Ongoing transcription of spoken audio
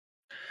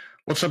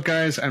What's up,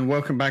 guys, and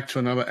welcome back to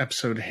another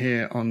episode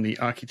here on the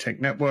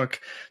Architect Network.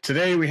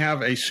 Today, we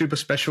have a super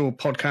special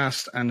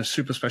podcast and a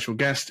super special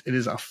guest. It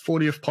is our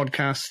 40th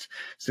podcast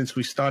since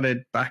we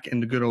started back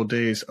in the good old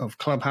days of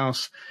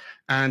Clubhouse.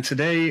 And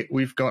today,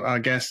 we've got our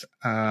guest,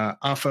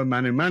 Arthur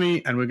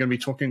Manumani, and we're going to be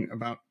talking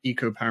about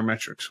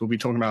eco-parametrics. We'll be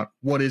talking about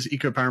what is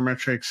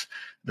eco-parametrics,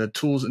 the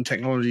tools and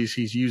technologies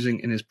he's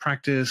using in his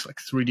practice, like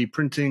 3D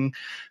printing,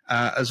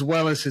 as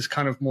well as his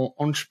kind of more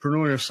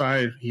entrepreneurial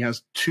side. He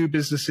has two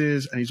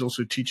businesses and he's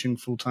also teaching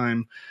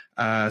full-time.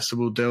 So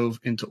we'll delve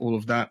into all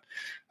of that.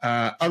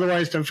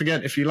 Otherwise, don't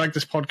forget, if you like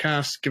this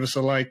podcast, give us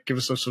a like, give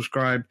us a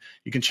subscribe.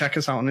 You can check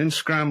us out on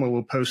Instagram where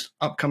we'll post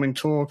upcoming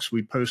talks.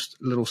 We post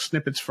little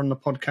snippets from the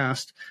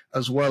podcast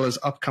as well as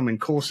upcoming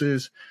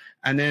courses.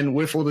 And then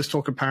with all this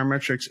talk of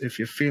parametrics, if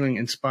you're feeling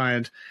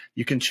inspired,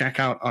 you can check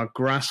out our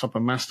Grasshopper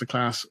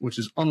Masterclass, which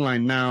is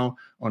online now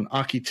on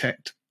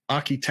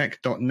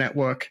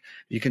architect.network.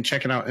 You can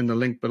check it out in the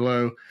link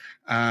below.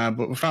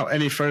 But without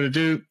any further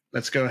ado,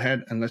 let's go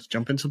ahead and let's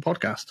jump into the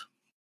podcast.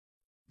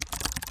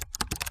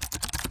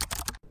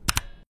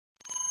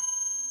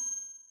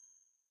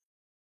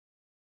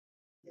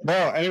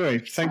 Well, anyway,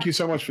 thank you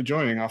so much for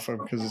joining, Arthur,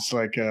 because it's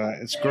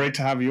great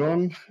to have you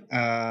on.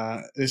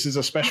 This is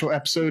a special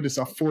episode. It's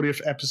our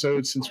 40th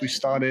episode since we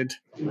started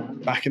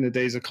back in the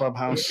days of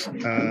Clubhouse.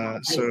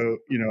 So,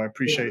 I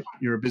appreciate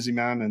you're a busy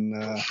man.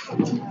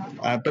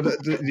 But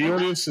the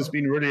audience has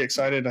been really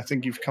excited. I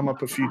think you've come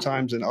up a few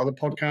times in other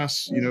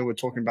podcasts. We're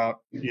talking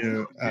about,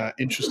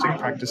 interesting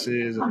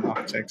practices and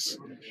architects.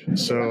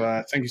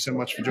 So thank you so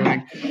much for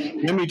joining.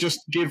 Let me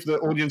just give the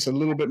audience a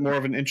little bit more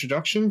of an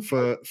introduction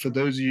for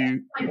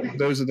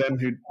those of them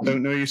who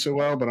don't know you so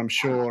well, but I'm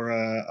sure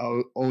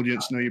our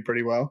audience know you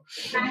pretty well.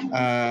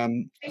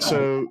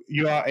 So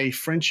you are a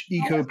French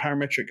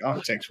eco-parametric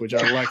architect, which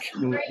I like.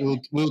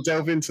 We'll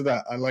delve into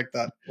that. I like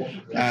that.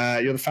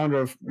 You're the founder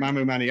of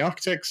Manumani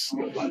Architects.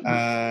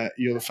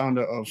 You're the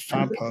founder of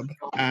FabHub,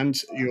 and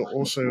you're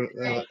also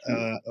a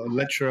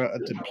lecturer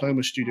at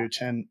Diploma Studio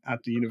 10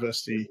 at the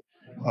University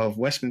of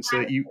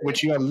Westminster,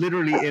 which you are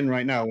literally in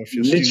right now with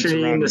your students around.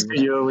 Literally in the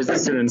studio with the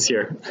students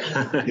here.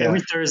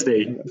 Every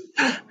Thursday.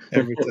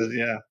 Every Thursday,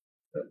 yeah.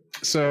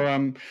 So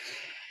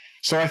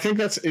I think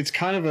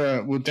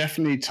we'll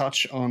definitely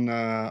touch on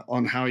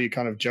how you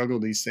kind of juggle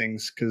these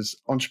things, because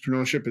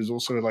entrepreneurship is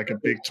also like a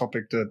big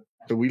topic that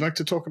we like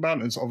to talk about.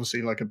 And it's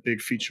obviously like a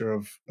big feature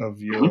of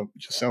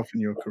yourself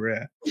and your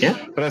career. Yeah.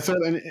 But I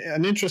thought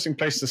an interesting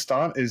place to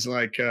start is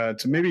to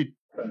maybe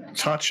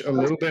touch a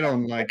little bit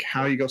on like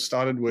how you got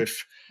started with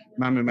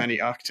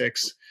Manumani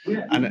Architects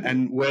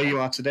and where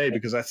you are today,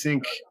 because I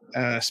think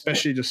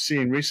especially just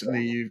seeing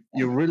recently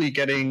you're really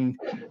getting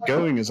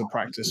going as a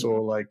practice,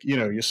 or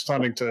you're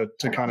starting to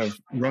kind of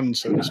run,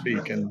 so to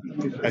speak, and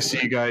I see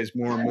you guys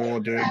more and more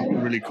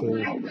doing really cool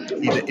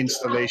either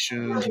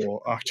installations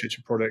or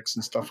architecture projects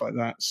and stuff like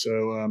that.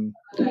 So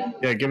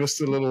give us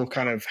the little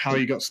kind of how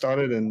you got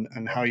started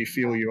and how you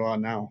feel you are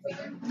now.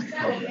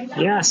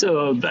 Yeah,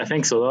 so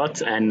thanks a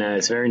lot, and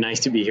it's very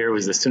nice to be here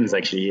with the students.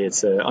 Actually,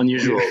 it's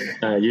unusual.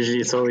 Usually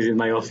it's always in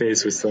my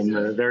office with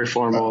some very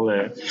formal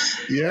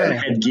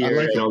headgear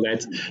and all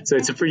that. So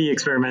it's a pretty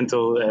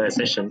experimental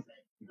session.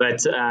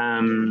 But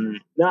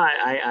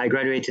I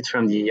graduated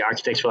from the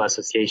Architectural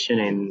Association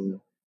in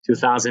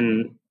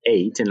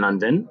 2008 in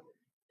London,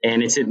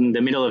 and it's in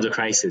the middle of the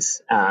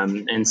crisis.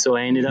 And so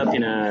I ended up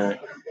in a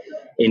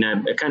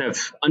kind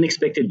of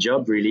unexpected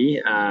job,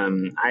 really.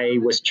 I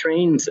was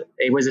trained.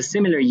 It was a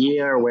similar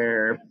year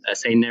where,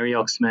 say, Neri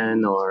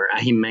Oxman or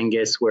Ahim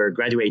Menges were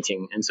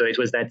graduating. And so it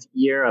was that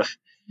year of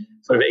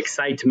sort of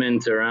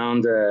excitement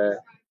around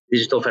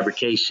digital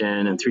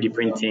fabrication and 3D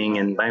printing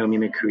and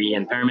biomimicry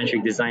and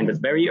parametric design, but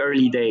very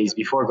early days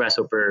before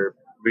Grasshopper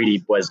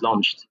really was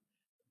launched.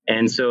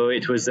 And so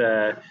it was,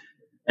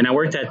 and I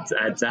worked at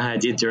Zaha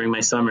Hadid during my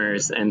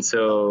summers. And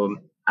so,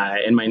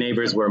 and my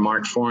neighbors were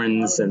Mark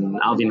Forns and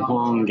Alvin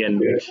Huang.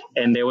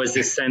 And there was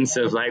this sense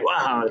of like,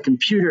 wow,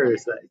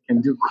 computers can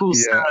do cool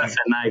stuff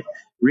and like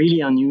really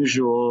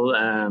unusual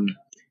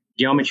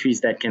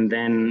geometries that can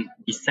then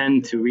be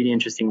sent to really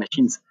interesting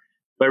machines.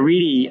 But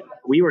really,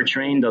 we were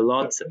trained a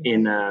lot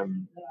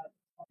in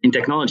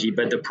technology,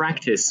 but the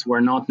practice were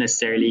not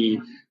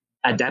necessarily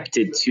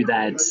adapted to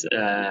that,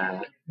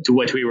 to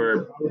what we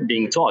were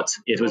being taught.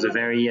 It was a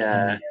very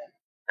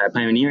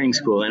pioneering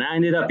school, and I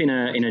ended up in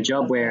a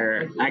job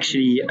where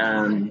actually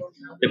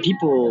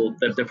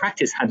the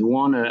practice had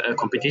won a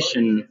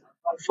competition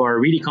for a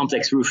really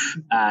complex roof,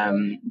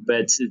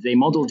 but they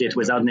modeled it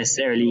without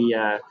necessarily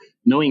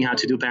knowing how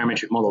to do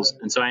parametric models,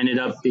 and so I ended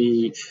up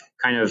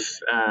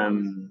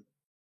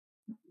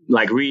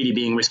really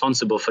being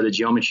responsible for the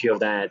geometry of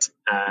that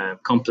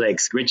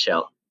complex grid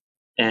shell.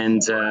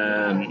 And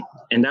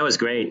that was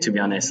great, to be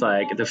honest.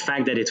 Like the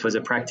fact that it was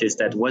a practice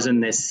that wasn't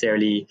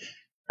necessarily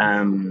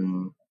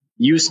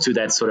used to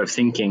that sort of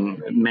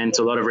thinking meant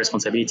a lot of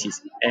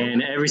responsibilities.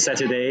 And every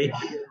Saturday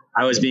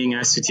I was being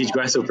asked to teach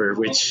Grasshopper,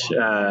 which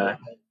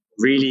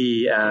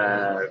really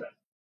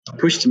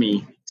pushed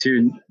me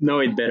to know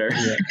it better,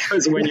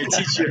 because when you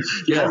teach,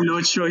 you have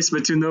no choice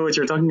but to know what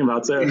you're talking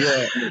about. So,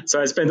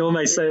 so I spent all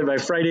my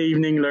Friday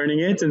evening learning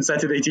it and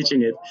Saturday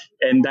teaching it,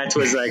 and that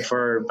was like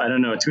for, I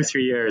don't know,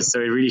 2-3 years. So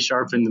it really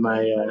sharpened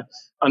my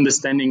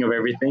understanding of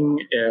everything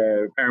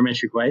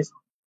parametric wise.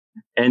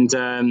 And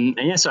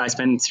yeah, so I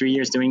spent 3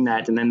 years doing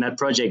that, and then that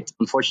project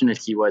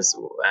unfortunately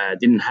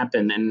didn't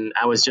happen, and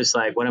I was just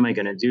like, what am I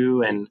going to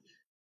do? And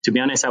to be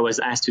honest, I was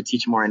asked to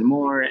teach more and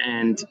more,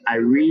 and I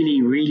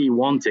really, really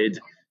wanted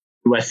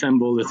to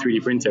assemble a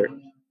 3D printer.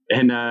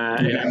 And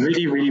I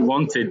really, really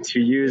wanted to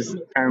use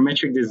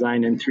parametric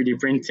design and 3D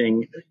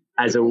printing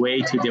as a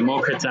way to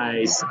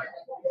democratize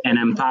and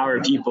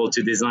empower people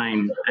to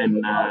design.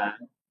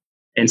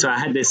 And so I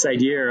had this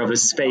idea of a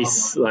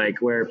space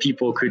like where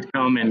people could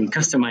come and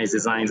customize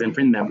designs and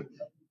print them.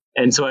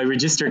 And so I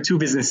registered 2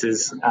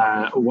 businesses.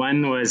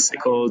 One was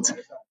called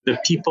the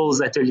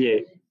People's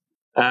Atelier.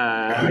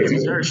 It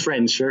was very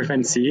French, very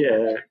fancy.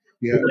 And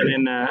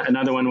then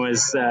another one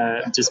was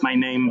just my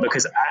name,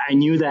 because I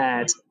knew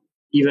that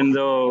even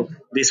though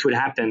this would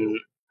happen,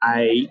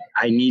 I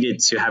needed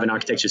to have an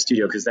architecture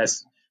studio, because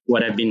that's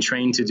what I've been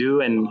trained to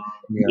do, and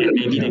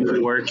maybe they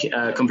could work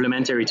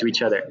complementary to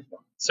each other.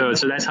 So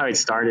that's how it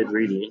started,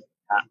 really.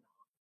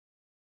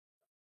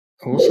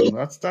 Awesome.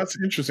 That's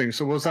interesting.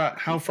 So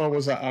how far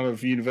was that out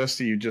of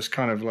university? You just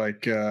kind of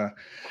like, I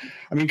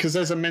mean, because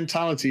there's a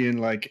mentality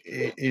in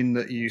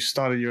that you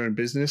started your own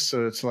business.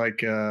 So it's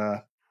like,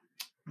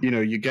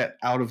 you get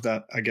out of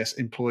that, I guess,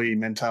 employee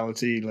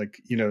mentality,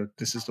 like,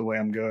 this is the way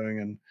I'm going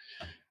and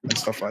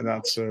stuff like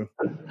that. So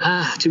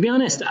to be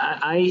honest,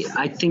 I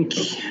think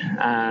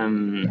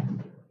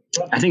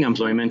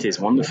employment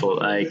is wonderful.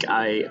 Like,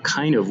 I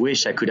kind of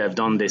wish I could have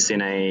done this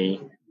in a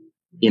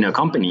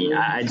company.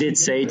 I did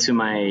say to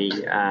my,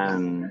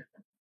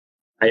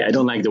 I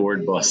don't like the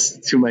word boss,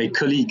 to my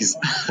colleagues,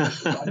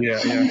 that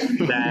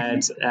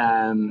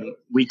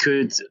we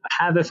could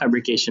have a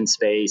fabrication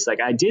space.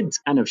 Like, I did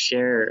kind of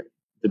share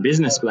the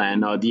business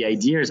plan, or the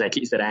ideas at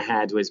least that I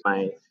had with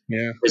my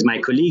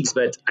colleagues.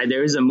 But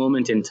there is a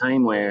moment in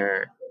time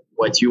where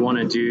what you want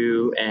to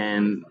do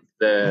and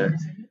the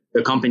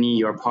company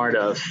you're part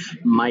of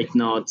might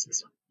not,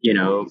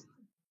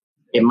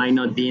 it might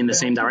not be in the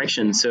same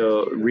direction.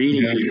 So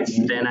really,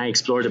 then I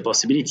explore the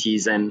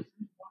possibilities, and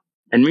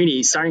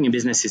really starting a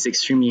business is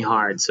extremely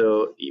hard.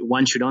 So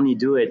one should only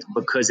do it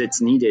because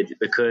it's needed,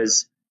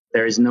 because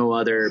there is no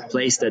other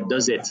place that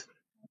does it.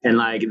 And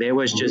like, there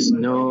was just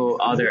no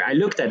other. I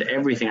looked at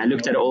everything. I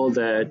looked at all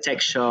the tech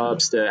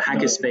shops, the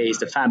hackerspace,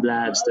 the Fab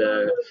Labs,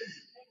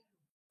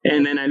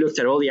 and then I looked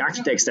at all the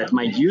architects that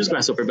might use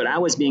Grasshopper, but I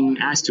was being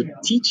asked to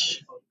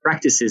teach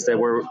practices that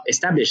were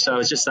established. So I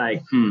was just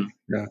like, And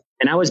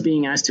I was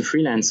being asked to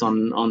freelance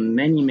on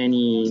many,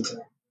 many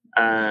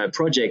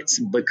projects,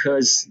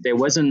 because there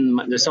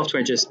wasn't, the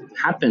software just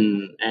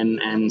happened.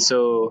 And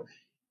so,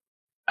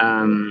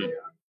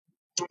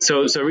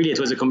 so really it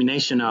was a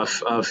combination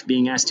of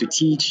being asked to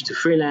teach, to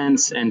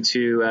freelance, and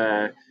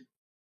to,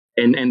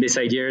 and this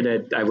idea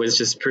that I was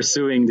just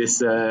pursuing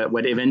this,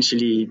 what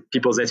eventually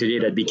People's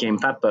Atelier that became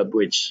FabPub,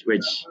 which.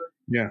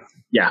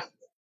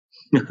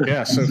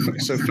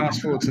 So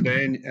fast forward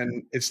today,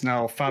 and it's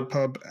now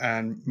FabPub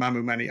and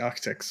Mamu Mani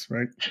Architects,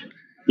 right?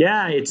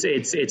 Yeah,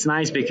 it's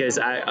nice, because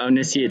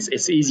honestly,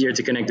 it's easier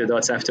to connect the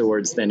dots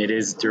afterwards than it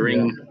is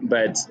during.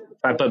 But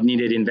FabPub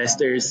needed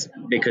investors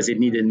because it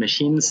needed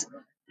machines,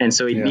 and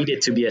so it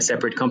needed to be a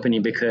separate company,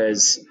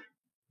 because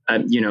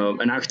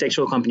an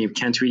architectural company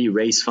can't really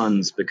raise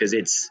funds, because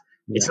it's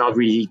not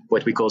really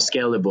what we call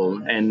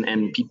scalable,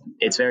 and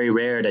it's very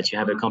rare that you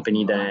have a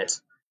company that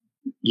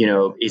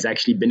is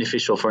actually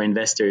beneficial for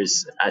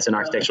investors as an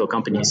architectural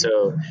company.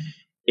 So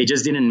it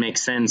just didn't make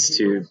sense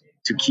to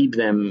keep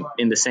them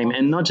in the same,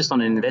 and not just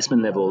on an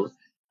investment level.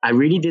 I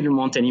really didn't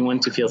want anyone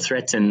to feel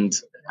threatened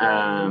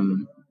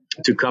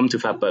to come to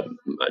FabPub,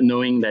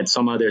 knowing that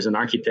somehow there's an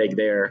architect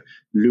there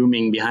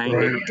looming behind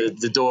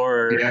the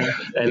door.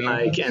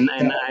 I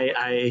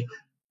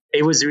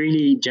it was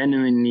really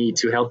genuinely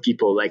to help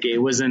people. Like, it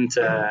wasn't,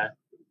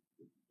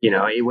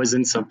 it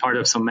wasn't some part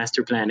of some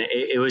master plan.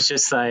 It was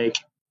just like,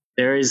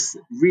 there is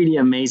really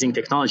amazing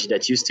technology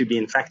that used to be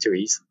in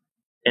factories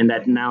and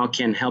that now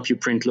can help you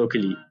print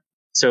locally.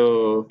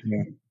 So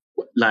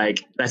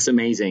like, that's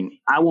amazing.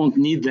 I won't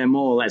need them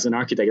all as an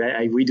architect.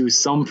 We do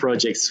some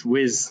projects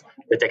with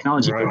the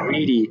technology, but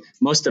really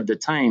most of the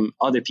time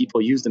other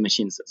people use the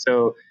machines.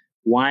 So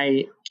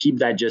why keep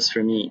that just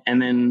for me?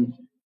 And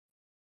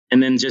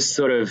then just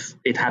sort of,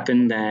 it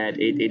happened that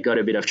it got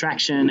a bit of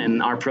traction,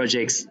 and our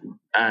projects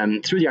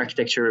through the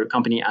architecture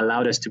company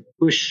allowed us to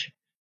push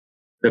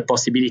the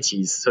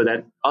possibilities so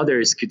that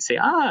others could say,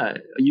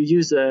 you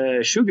use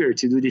sugar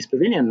to do this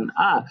pavilion.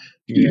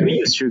 We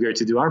use sugar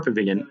to do our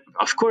pavilion.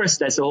 Of course,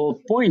 that's the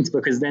whole point,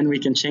 because then we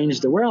can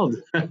change the world.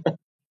 That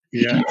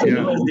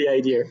was the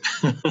idea.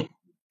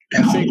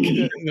 I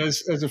think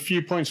there's a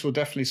few points we'll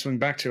definitely swing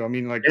back to. I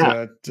mean, like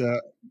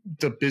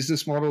the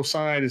business model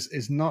side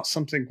is not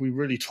something we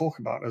really talk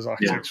about as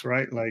architects,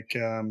 right? Like,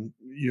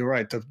 you're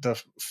right.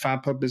 The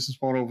FabPub business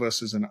model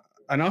versus an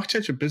an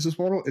architecture business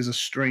model is a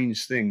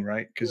strange thing,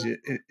 right? Because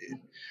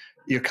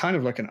you're kind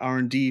of like an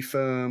R&D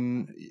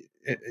firm.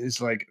 It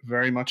is like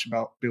very much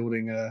about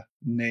building a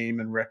name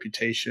and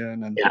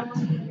reputation, and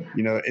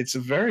it's a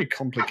very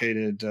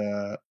complicated.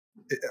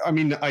 I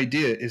mean, the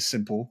idea is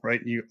simple,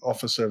 right? You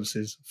offer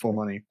services for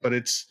money, but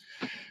it's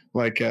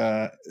like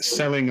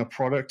selling a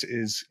product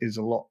is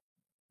a lot,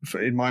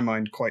 in my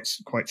mind, quite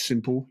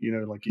simple.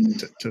 Like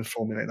to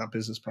formulate that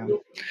business plan.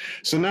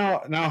 So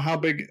now,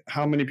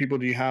 how many people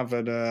do you have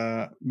at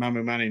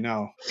Mamo Mani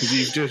now?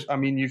 Because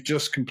you've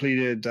just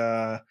completed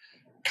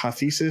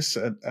Cathesis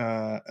at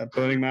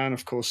Burning Man.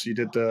 Of course, you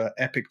did the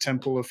Epic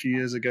Temple a few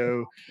years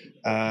ago.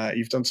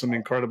 You've done some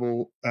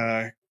incredible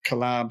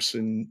collabs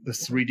in the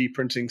 3D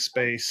printing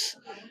space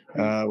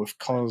with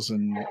COS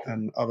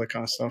and other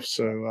kind of stuff.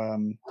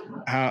 So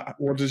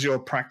what does your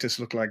practice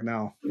look like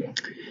now?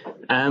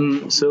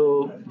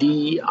 So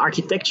the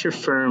architecture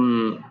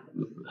firm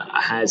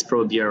has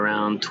probably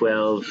around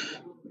 12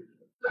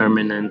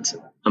 permanent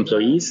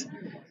employees.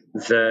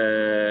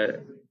 The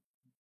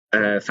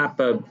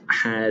FabPub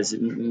has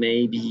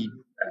maybe,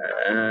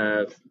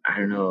 8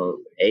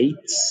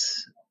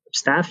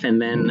 staff. And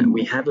then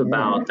we have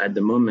at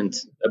the moment,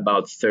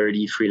 about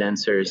 30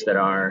 freelancers that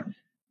are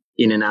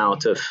in and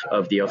out of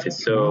the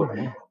office. So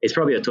it's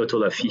probably a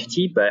total of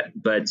 50, but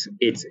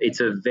it's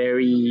a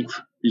very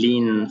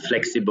lean,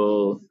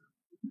 flexible,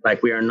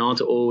 like we are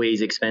not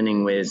always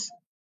expanding with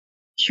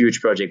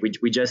huge project.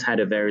 We just had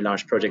a very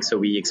large project, so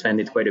we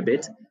expanded quite a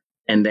bit.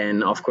 And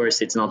then, of course,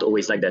 it's not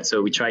always like that.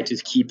 So we try to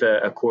keep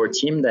a core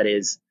team that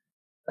is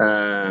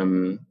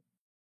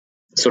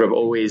sort of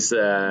always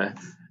thinking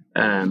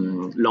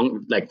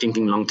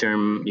long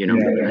term.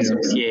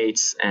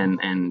 Associates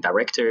and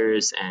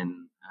directors,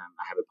 and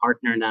I have a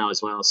partner now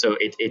as well. So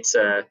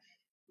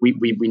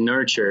we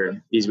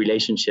nurture these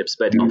relationships,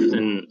 but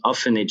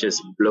often it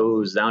just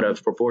blows out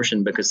of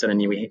proportion because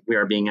suddenly we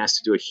are being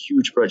asked to do a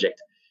huge project.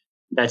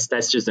 That's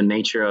just the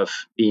nature of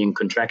being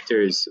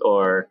contractors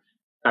or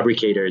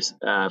fabricators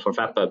for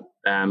FabPub.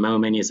 Mamo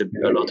Mani is a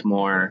lot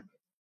more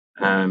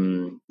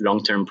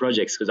long-term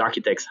projects because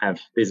architects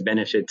have this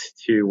benefit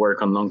to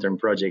work on long-term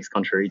projects,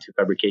 contrary to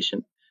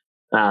fabrication.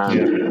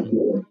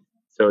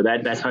 So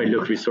that's how it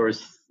looks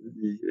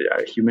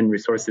human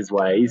resources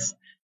wise.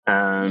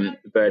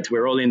 But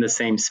we're all in the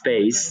same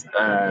space.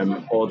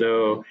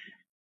 Although,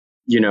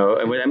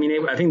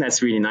 I think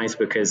that's really nice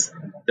because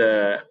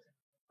the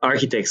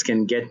architects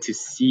can get to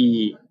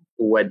see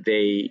what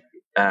they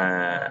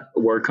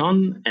work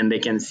on, and they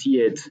can see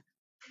it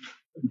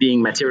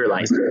being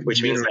materialized,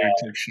 which means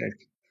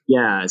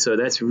that, so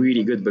that's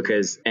really good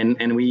because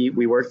and we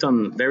worked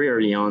on very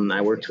early on.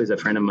 I worked with a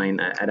friend of mine,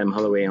 Adam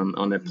Holloway,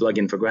 on a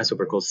plugin for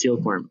Grasshopper called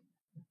Silkworm,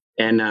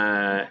 and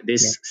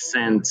this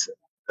sent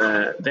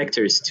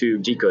vectors to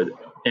G-code,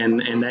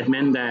 and that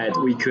meant that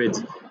we could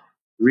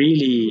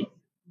really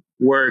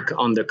work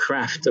on the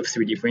craft of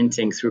 3D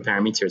printing through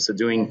parameters, so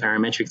doing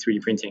parametric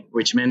 3D printing,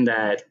 which meant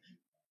that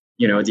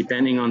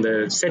depending on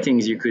the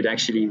settings, you could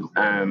actually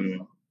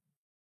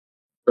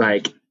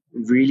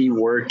really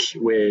work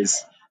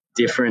with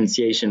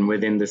differentiation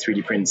within the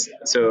 3D prints.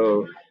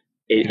 So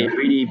it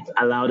really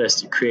allowed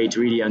us to create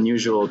really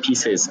unusual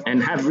pieces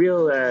and have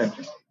real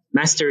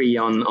mastery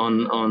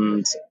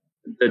on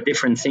the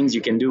different things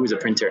you can do with a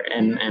printer,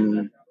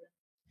 and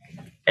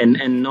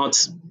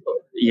not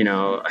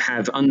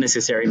have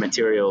unnecessary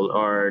material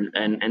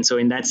and so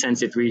in that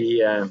sense it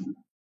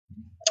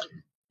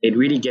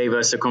really gave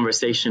us a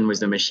conversation with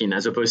the machine,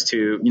 as opposed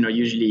to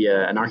usually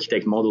an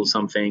architect models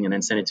something and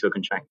then send it to a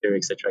contractor,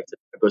 etc.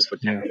 It goes for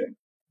template.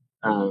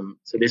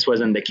 So this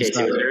wasn't the case.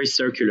 It was very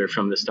circular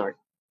from the start.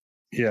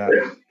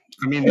 I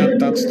mean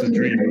that's the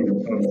dream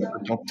of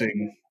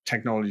adopting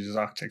technologies as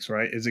architects,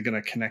 right? Is it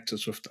going to connect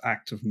us with the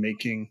act of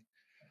making,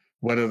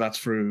 whether that's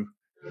through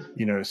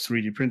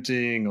 3D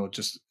printing or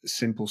just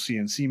simple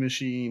CNC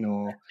machine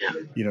or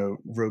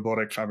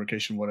robotic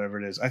fabrication,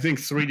 whatever it is. I think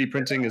 3D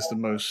printing is the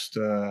most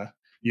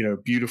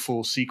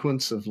beautiful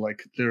sequence of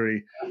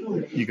literally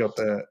you got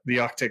the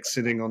architect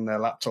sitting on their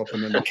laptop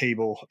and then the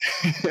cable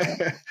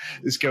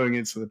is going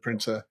into the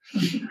printer.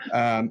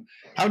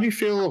 How do you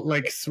feel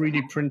like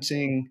 3D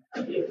printing,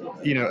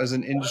 as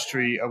an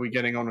industry, are we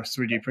getting on with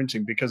 3D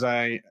printing? Because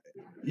I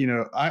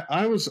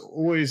was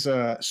always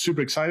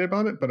super excited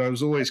about it, but I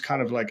was always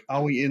kind of like,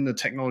 are we in the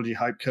technology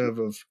hype curve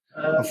of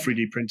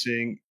 3D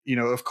printing?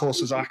 Of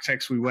course, as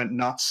architects, we went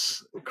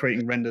nuts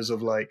creating renders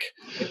of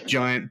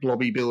giant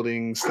blobby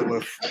buildings that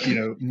were,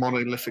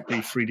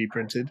 monolithically 3D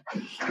printed.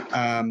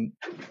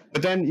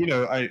 But then,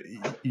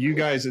 you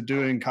guys are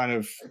doing kind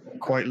of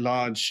quite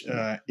large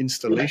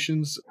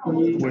installations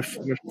with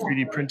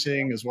 3D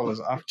printing as well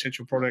as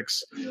architectural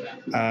products.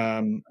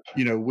 We're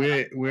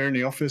in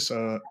the office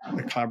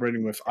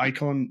collaborating with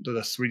Icon that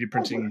are 3D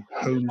printing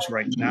homes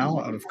right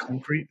now out of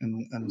concrete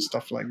and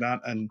stuff like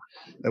that, and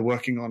they're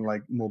working on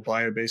more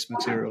bio-based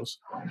materials.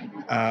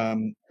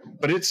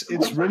 But it's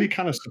really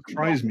kind of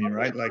surprised me,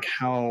 right? Like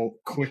how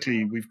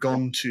quickly we've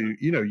gone to,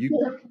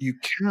 you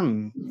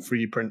can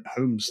 3D print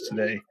homes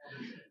today.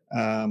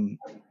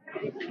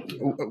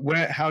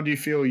 how do you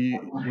feel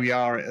we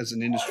are as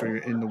an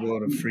industry in the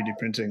world of 3D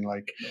printing?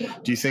 Like,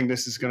 do you think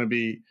this is going to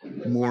be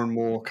more and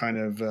more kind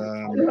of,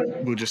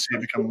 we'll just say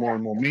become more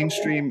and more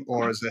mainstream,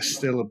 or is there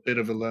still a bit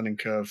of a learning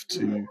curve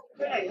to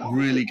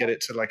really get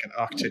it to like an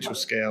architectural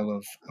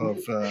scale of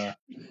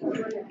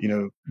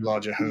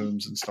larger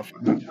homes and stuff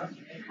like that?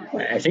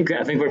 I think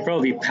we're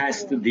probably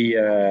past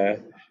the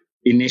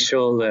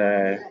initial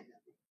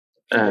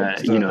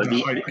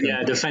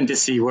the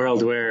fantasy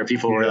world where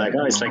people were like,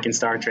 oh, it's like in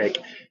Star Trek.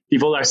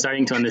 People are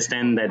starting to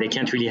understand that they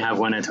can't really have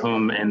one at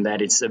home, and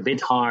that it's a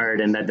bit hard,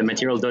 and that the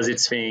material does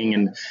its thing,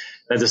 and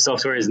that the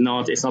software is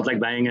not. It's not like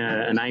buying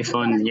an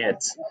iPhone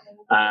yet.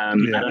 I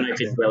don't know if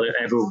it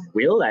ever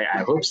will.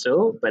 I hope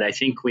so, but I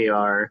think we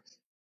are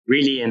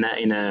really in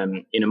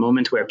a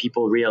moment where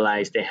people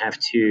realize they have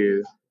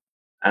to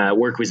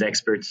work with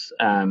experts,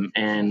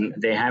 and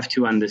they have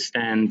to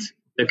understand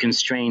the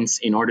constraints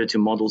in order to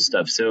model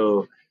stuff.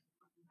 So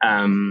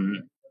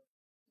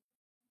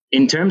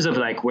in terms of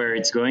like where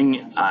it's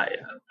going,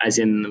 as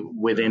in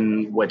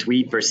within what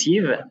we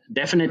perceive,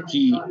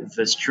 definitely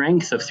the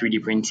strength of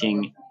 3D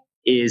printing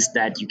is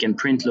that you can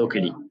print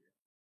locally.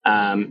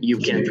 You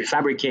can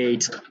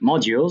prefabricate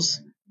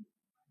modules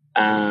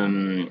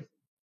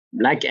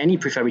like any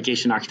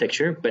prefabrication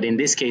architecture, but in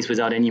this case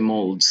without any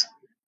molds,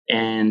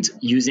 and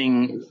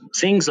using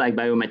things like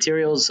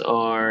biomaterials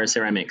or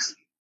ceramics.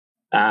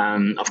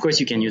 Of course,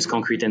 you can use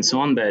concrete and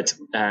so on, but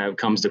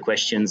comes the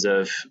questions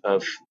of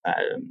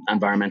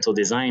environmental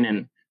design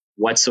and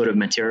what sort of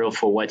material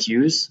for what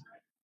use.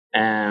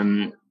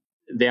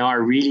 There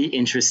are really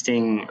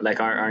interesting, like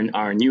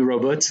our new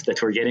robot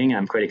that we're getting,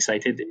 I'm quite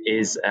excited,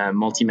 is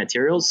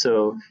multi-materials.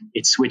 So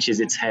it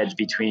switches its head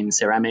between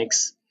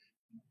ceramics,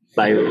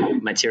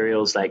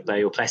 biomaterials like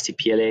bioplastic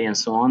PLA and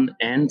so on,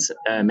 and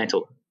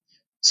metal.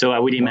 So I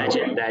would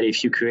imagine that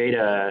if you create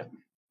a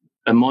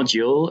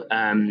module,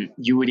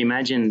 you would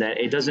imagine that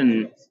it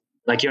doesn't,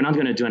 like, you're not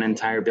going to do an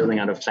entire building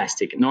out of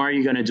plastic, nor are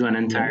you going to do an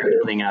entire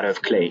building out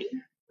of clay.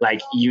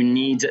 Like, you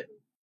need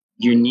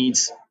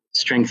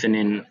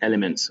strengthening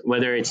elements,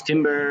 whether it's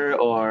timber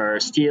or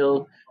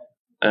steel.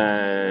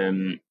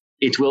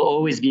 It will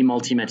always be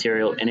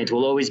multi-material, and it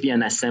will always be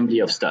an assembly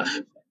of stuff.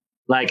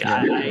 Like,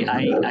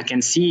 I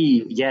can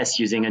see, yes,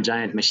 using a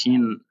giant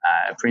machine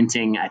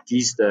printing at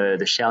least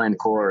the shell and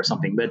core or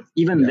something, but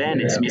even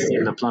then it's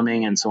missing the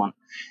plumbing and so on.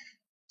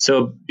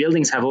 So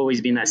buildings have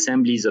always been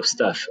assemblies of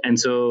stuff, and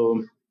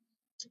so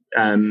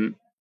you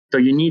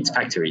need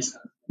factories.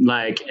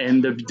 Like,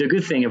 and the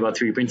good thing about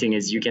 3D printing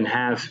is you can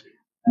have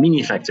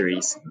mini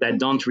factories that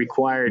don't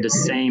require the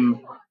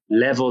same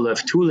level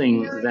of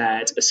tooling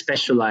that a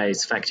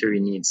specialized factory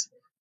needs.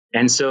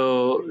 And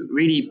so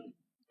really,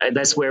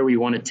 that's where we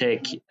want to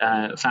take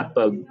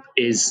FabPub,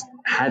 is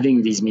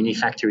having these mini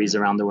factories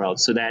around the world,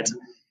 so that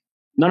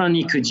not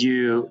only could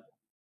you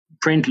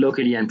print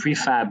locally and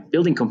prefab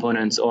building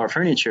components or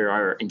furniture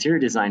or interior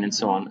design and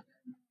so on,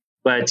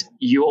 but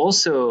you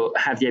also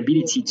have the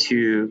ability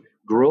to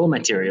grow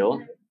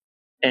material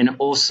and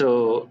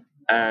also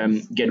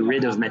get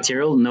rid of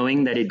material,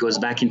 knowing that it goes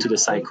back into the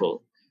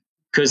cycle.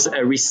 Because a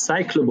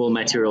recyclable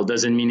material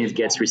doesn't mean it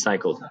gets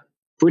recycled.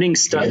 Putting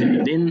stuff in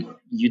the bin,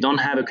 you don't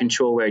have a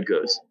control where it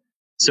goes.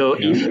 So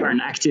if you're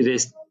an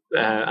activist,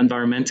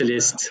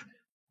 environmentalist,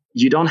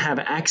 you don't have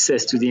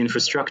access to the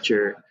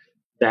infrastructure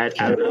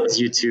that allows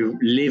you to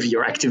live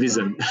your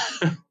activism.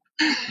 So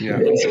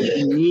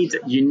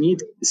you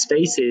need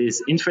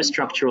spaces,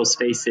 infrastructural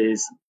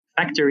spaces,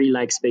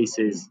 factory-like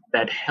spaces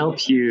that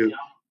help you,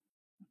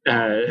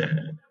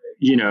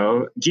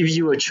 give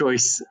you a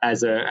choice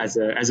as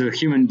a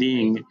human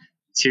being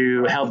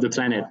to help the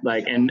planet.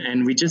 Like,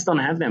 and we just don't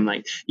have them.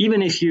 Like,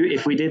 even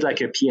if we did like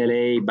a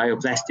PLA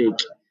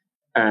bioplastic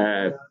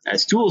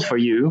as tool for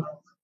you,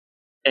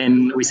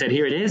 and we said,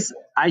 here it is,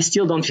 I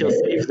still don't feel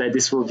safe that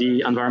this will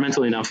be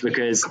environmental enough,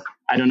 because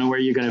I don't know where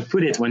you're going to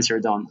put it once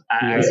you're done.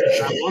 I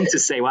want to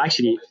say, well,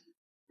 actually,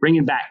 bring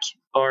it back,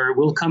 or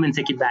we'll come and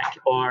take it back,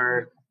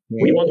 or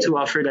we want to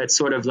offer that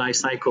sort of life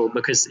cycle,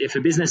 because if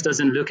a business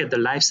doesn't look at the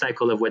life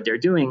cycle of what they're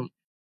doing,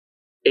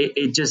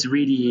 it just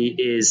really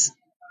is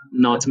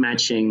not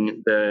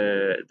matching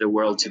the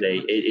world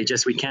today.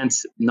 We can't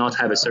not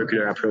have a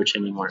circular approach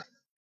anymore.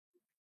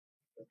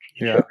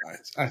 Yeah,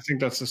 I think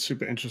that's a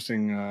super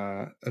interesting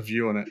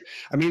view on it.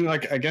 I mean,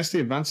 like, I guess the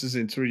advances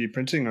in 3D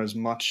printing are as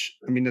much.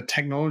 I mean, the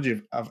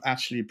technology of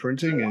actually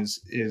printing is.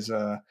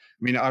 I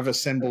mean, I've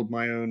assembled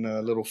my own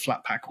little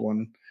flat pack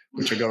one,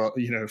 which I got,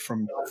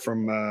 from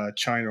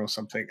China or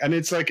something, and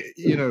it's like,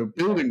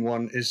 building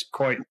one is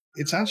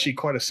it's actually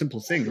quite a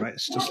simple thing, right?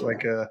 It's just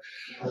like an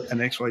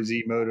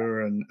XYZ motor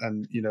and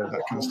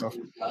that kind of stuff.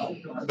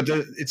 But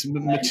it's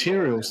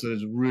materials that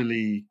is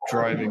really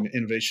driving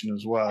innovation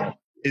as well.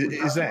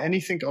 Is there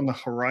anything on the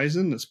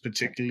horizon that's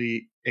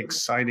particularly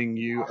exciting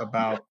you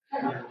about,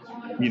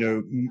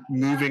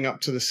 moving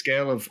up to the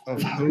scale of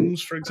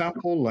homes, for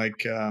example?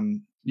 Like,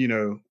 I'm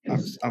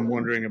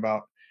wondering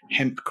about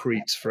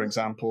hempcrete, for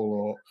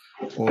example,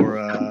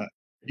 or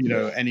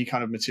any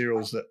kind of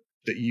materials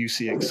that you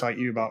see excite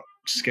you about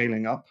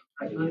scaling up?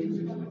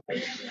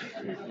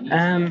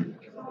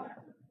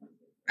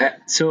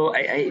 So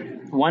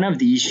one of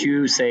the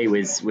issues, say,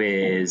 with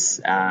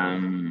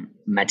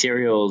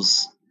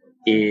materials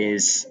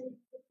is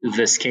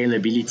the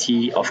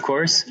scalability, of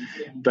course,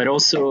 but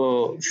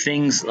also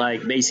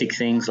basic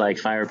things like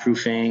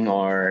fireproofing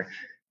or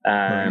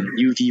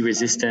UV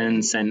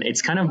resistance. And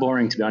it's kind of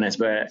boring, to be honest,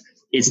 but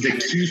it's the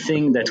key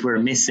thing that we're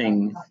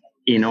missing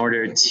in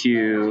order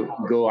to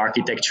go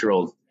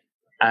architectural.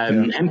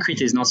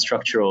 Hempcrete is not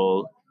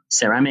structural.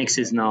 Ceramics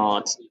is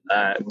not.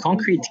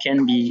 Concrete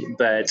can be,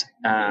 but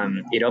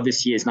it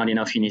obviously is not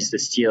enough. You need the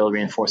steel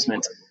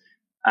reinforcement.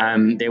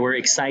 They were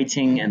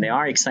exciting, and they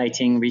are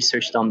exciting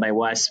research done by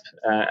WASP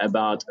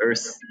about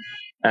earth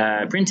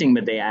printing,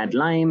 but they add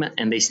lime,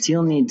 and they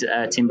still need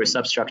timber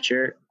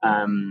substructure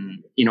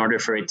in order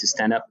for it to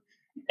stand up.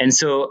 And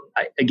so,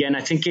 I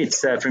think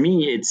it's for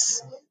me,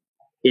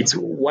 it's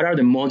what are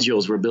the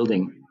modules we're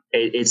building?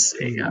 It's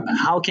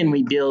how can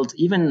we build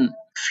even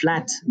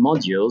flat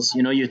modules?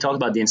 You talk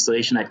about the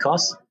installation at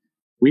cost.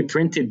 We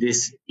printed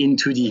this in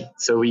 2D,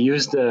 so we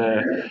used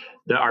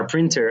our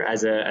printer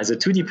as a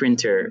 2D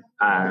printer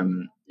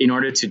in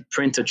order to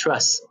print a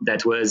truss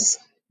that was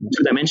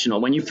two-dimensional.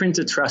 When you print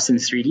a truss in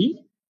 3D,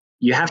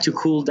 you have to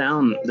cool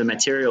down the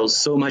materials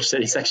so much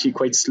that it's actually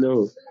quite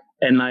slow,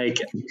 and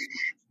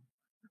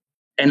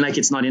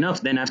it's not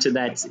enough. Then after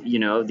that,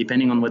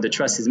 depending on what the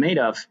truss is made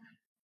of,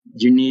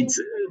 you need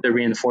the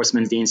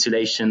reinforcements, the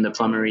insulation, the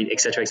plumbing,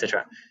 etc.,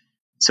 etc.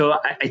 So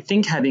I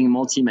think having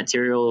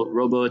multi-material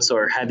robots,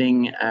 or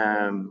having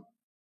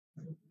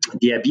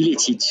the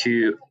ability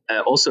to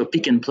also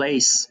pick and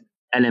place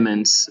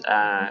elements,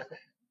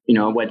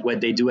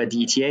 what they do at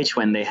DETH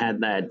when they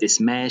had this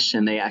mesh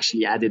and they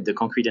actually added the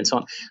concrete and so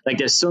on. Like,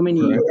 there's so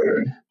many.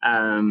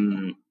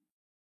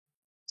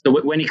 So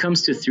when it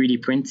comes to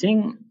 3D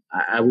printing,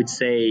 I would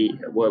say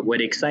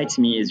what excites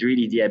me is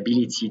really the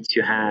ability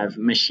to have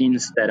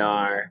machines that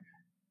are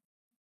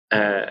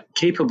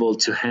capable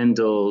to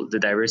handle the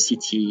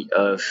diversity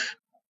of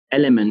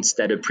elements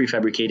that a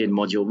prefabricated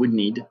module would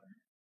need,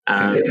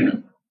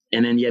 and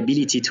then the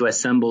ability to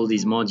assemble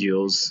these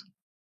modules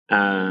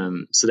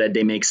so that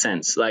they make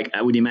sense. Like,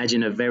 I would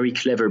imagine a very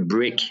clever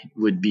brick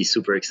would be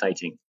super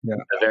exciting. Yeah,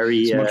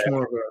 it's much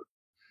more of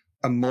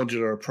a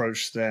modular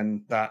approach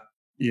than that.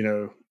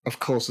 Of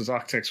course, as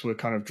architects, we're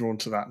kind of drawn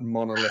to that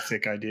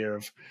monolithic idea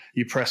of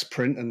you press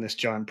print and this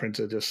giant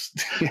printer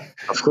just.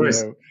 Of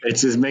course, it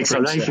just makes our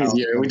life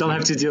easier. We don't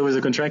have to deal with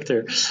a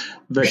contractor.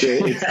 But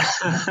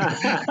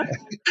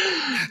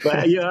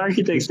but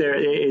architects, there,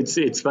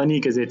 it's funny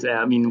because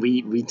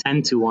we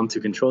tend to want to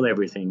control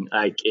everything.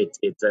 Like it's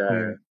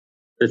the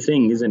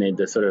thing, isn't it?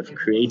 The sort of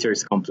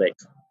creator's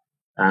complex.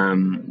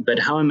 But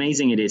how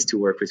amazing it is to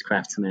work with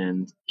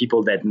craftsmen,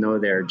 people that know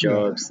their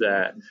jobs.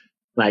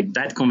 Like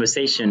that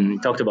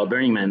conversation talked about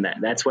Burning Man.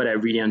 That's what I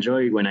really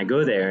enjoy when I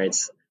go there.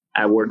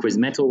 I work with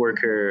metal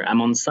worker.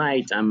 I'm on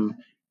site. I'm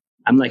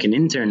like an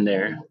intern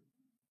there.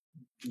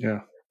 Yeah,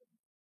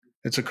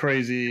 it's a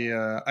crazy.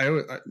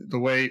 The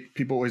way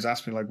people always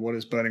ask me, like, what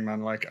is Burning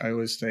Man like? I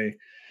always say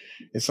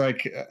it's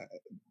like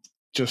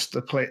just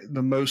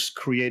the most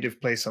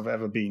creative place I've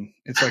ever been.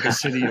 It's like a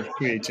city of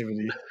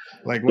creativity.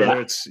 Like,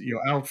 whether it's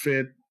your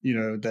outfit,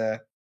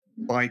 their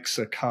bikes,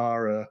 a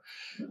car,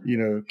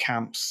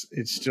 camps,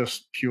 it's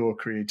just pure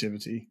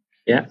creativity.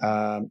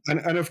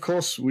 And of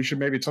course we should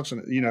maybe touch on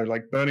it.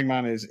 Like, Burning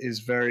Man is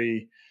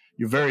very,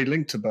 you're very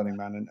linked to Burning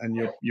Man, and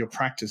your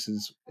practice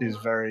is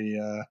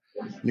very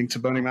linked to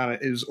Burning Man.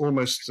 It is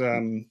almost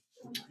I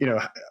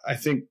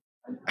think,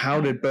 how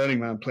did Burning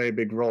Man play a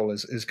big role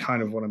is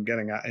kind of what I'm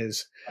getting at,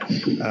 is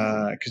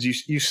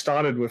because you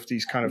started with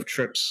these kind of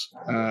trips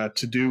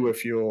to do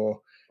with your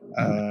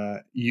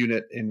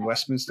unit in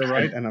Westminster,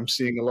 right? And I'm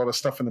seeing a lot of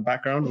stuff in the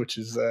background, which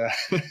is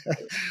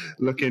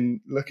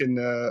looking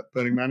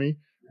Burning Man-y.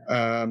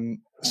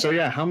 So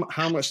yeah,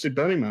 how much did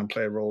Burning Man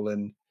play a role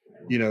in,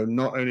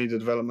 not only the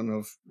development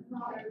of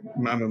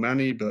Manu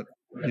Mani, but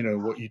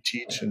what you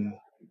teach and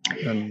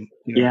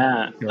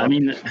I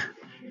mean,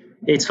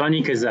 it's funny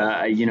because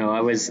I'm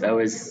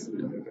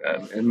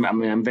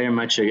very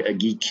much a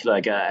geek.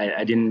 Like,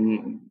 I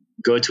didn't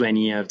go to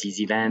any of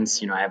these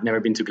events. I've never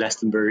been to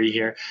Glastonbury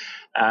here.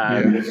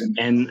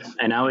 And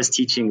I was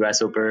teaching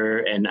Grasshopper,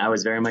 and I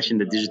was very much in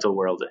the digital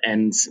world.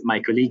 And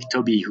my colleague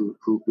Toby,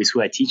 with who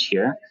I teach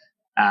here,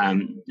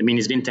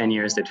 it's been 10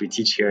 years that we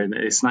teach here. And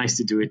it's nice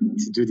to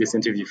do this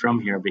interview from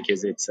here,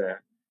 because it's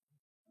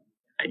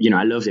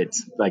I loved it.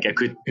 Like, I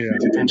could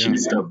potentially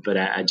stop, but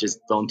I just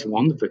don't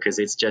want, because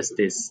it's just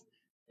this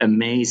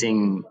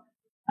amazing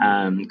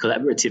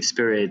collaborative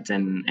spirit,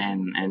 and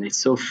it's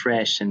so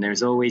fresh, and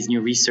there's always new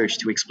research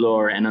to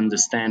explore and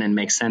understand and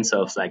make sense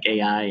of, like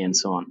AI and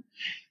so on.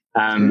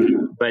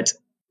 But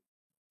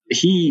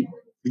he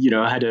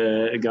had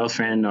a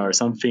girlfriend or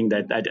something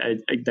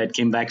that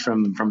came back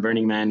from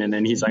Burning Man, and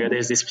then he's like,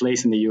 there's this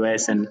place in the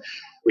US, and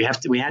we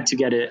had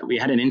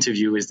an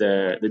interview with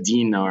the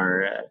dean,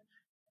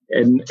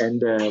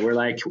 and we're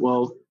like,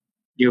 well,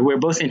 we're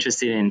both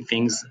interested in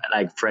things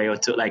like Frei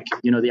Otto, like,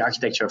 the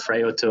architecture of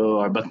Frei Otto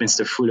or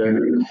Buckminster Fuller,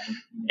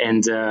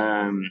 and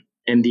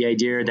the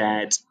idea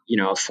that,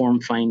 form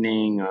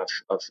finding,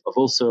 of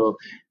also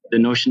the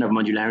notion of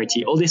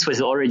modularity. All this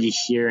was already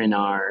here in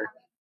our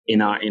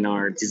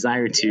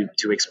desire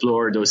to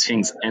explore those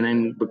things. And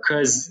then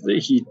because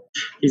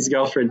his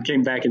girlfriend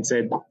came back and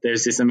said,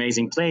 there's this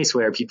amazing place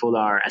where people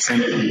are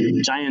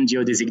assembling giant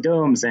geodesic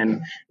domes,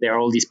 and there are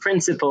all these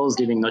principles,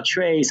 leaving no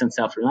trace and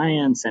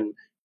self-reliance, and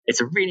it's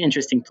a really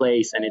interesting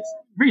place, and it's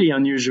really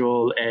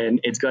unusual, and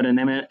it's got an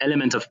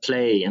element of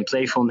play and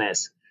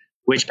playfulness,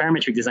 which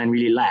parametric design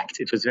really lacked.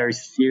 It was very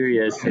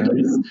serious.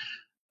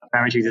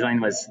 Parametric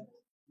design was,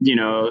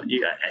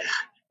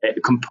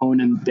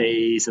 component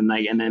based, and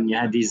then you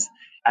had these,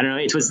 I don't know,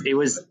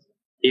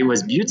 it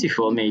was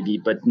beautiful maybe,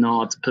 but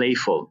not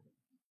playful.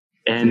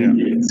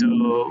 And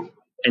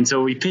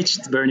so we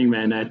pitched Burning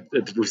Man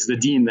it was the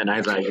dean, and I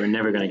was like, we're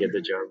never going to get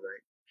the job, right?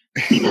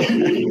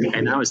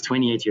 And I was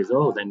 28 years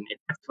old, and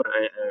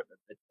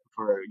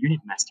for a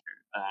unit master,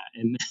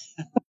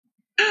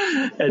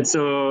 and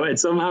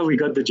somehow we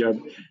got the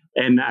job.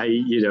 And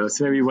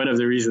so maybe one of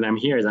the reasons I'm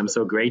here is I'm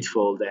so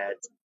grateful that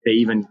they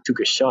even took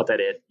a shot at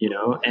it,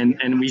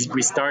 and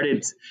we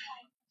started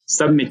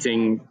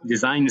submitting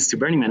designs to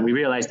Burning Man. We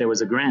realized there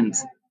was a grant.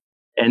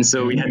 And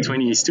so we had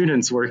 20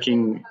 students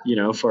working,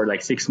 for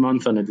like 6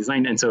 months on a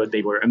design. And so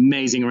they were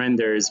amazing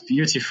renders,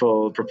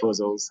 beautiful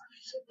proposals.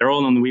 They're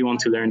all on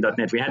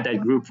WeWantToLearn.net. We had that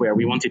group where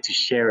we wanted to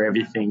share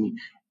everything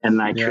and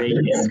create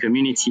this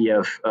community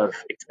of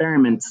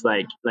experiments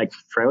like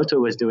Frei Otto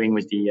was doing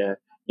with the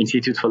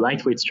Institute for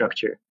Lightweight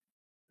Structure,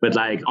 but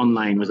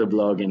online with a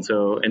blog. And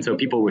so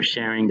people were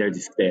sharing their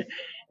display.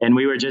 And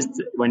we were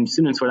when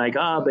students were like,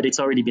 but it's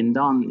already been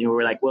done, we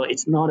were like, well,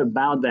 it's not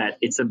about that.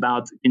 It's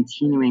about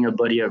continuing a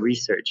body of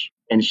research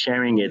and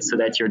sharing it so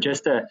that you're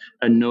just a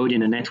node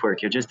in a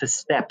network. You're just a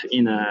step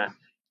in and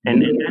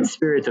that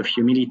spirit of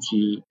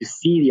humility, to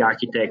see the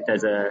architect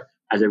as a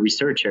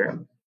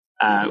researcher,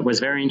 was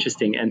very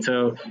interesting. And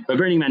so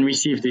Burning Man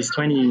received these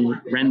 20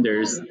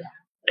 renders,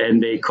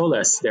 and they call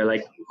us. They're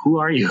like, who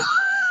are you?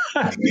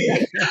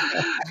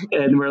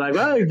 And we're like,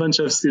 well, a bunch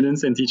of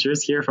students and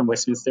teachers here from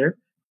Westminster.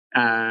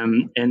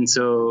 And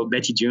so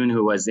Betty June,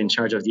 who was in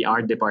charge of the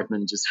art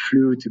department, just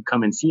flew to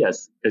come and see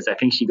us, because I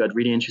think she got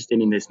really interested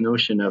in this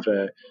notion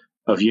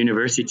of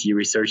university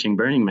researching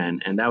Burning Man.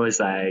 And that was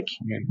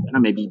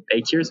maybe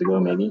 8 years ago,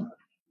 maybe.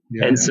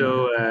 Yeah. And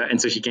so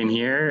she came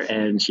here,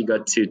 and she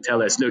got to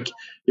tell us, look,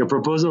 your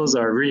proposals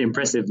are really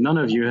impressive. None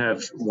of you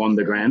have won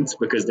the grant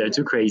because they're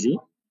too crazy.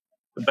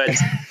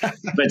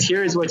 But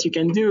here is what you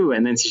can do.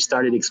 And then she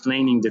started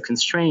explaining the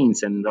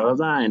constraints and blah, blah,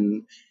 blah.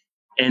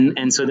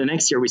 And so the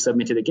next year we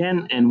submitted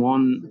again and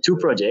won 2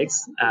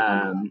 projects.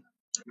 2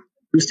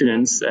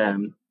 students,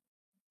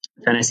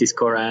 Thanasis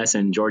Koras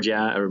and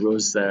Georgia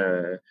Rose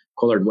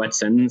Collard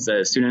Watson's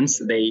students,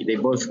 they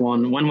both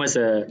won. One was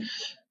a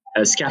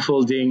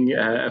scaffolding,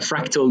 a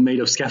fractal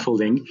made of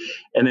scaffolding,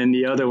 and then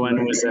the other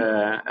one was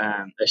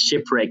a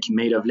shipwreck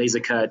made of laser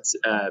cut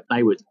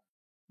plywood.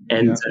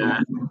 And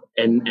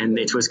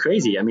it was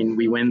crazy. I mean,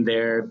 we went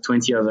there,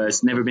 20 of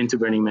us, never been to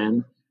Burning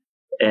Man.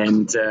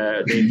 And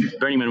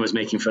Burning Man was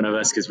making fun of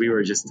us because we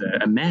were just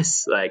a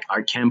mess.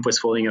 Our camp was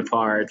falling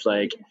apart.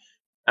 But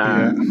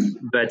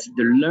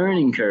the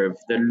learning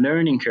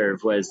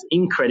curve was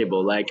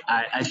incredible.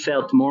 I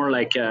felt more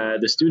like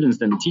the students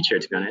than the teacher,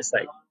 to be honest.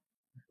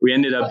 We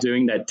ended up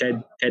doing that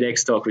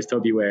TEDx talk with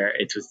Toby, where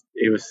it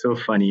was so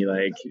funny.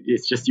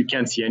 It's just, you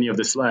can't see any of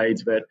the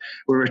slides, but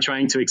we were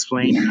trying to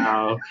explain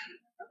how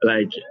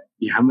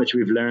much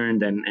we've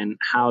learned and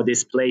how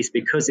this place,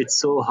 because it's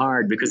so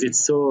hard, because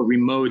it's so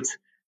remote,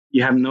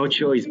 you have no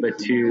choice but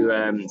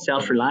to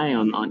self-rely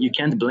on. You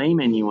can't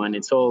blame anyone.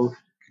 It's all,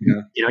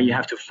 you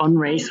have to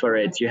fundraise for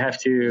it. You have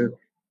to.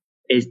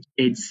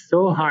 It's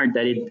so hard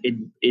that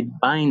it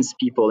binds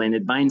people and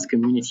it binds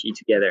community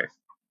together.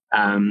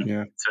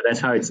 So that's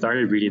how it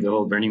started, really, the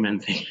whole Burning Man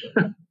thing.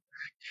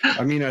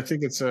 I mean, I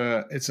think it's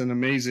an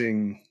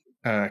amazing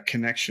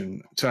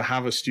connection to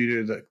have a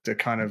studio that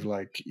kind of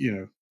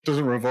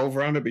doesn't revolve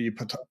around it, but you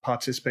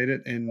participate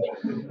in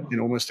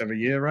almost every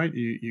year, right?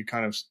 You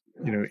kind of,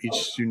 each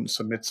student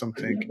submits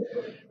something.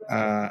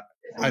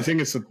 I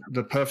think it's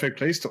the perfect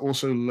place to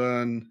also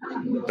learn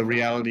the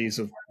realities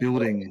of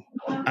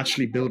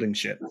actually building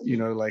shit,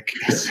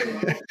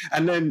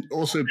 and then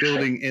also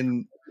building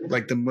in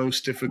the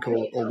most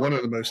difficult, or one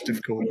of the most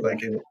difficult,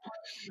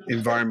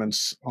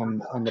 environments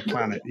on the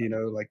planet.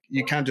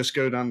 You can't just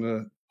go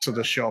down to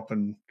the shop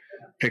and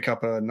pick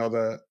up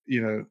another,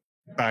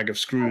 bag of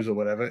screws or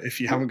whatever. If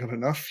you haven't got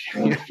enough,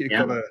 you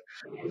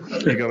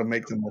gotta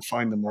make them or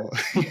find them. Or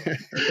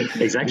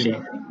Exactly.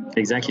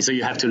 So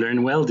you have to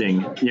learn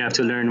welding. You have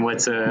to learn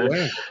what's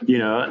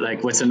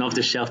what's an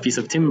off-the-shelf piece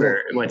of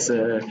timber. What's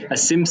a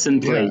Simpson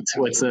plate.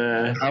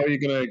 How are you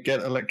gonna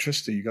get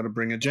electricity? You got to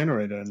bring a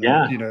generator. And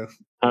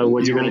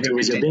what are you gonna do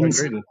with your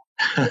bins? You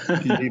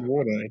need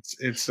water.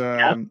 It's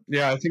I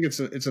think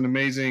it's an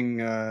amazing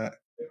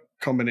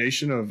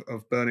combination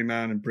of Burning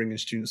Man and bringing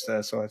students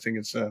there. So I think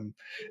it's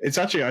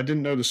actually, I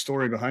didn't know the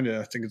story behind it.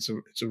 I think it's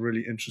a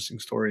really interesting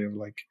story of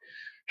like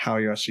how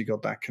you actually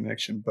got that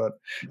connection.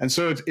 And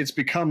so it's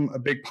become a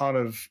big part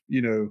of,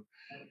 your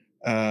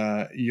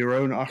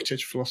own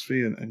architecture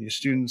philosophy and your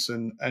students,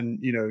 and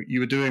you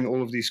were doing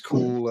all of these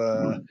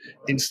cool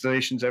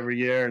installations every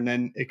year, and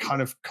then it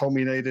kind of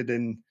culminated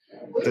in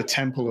the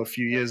temple a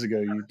few years ago.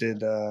 You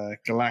did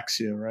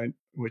Galaxia, right,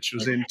 which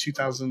was in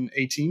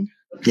 2018.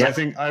 Yeah. I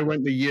think I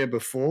went the year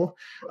before.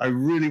 I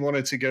really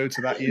wanted to go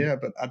to that year,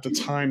 but at the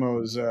time I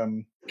was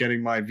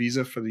getting my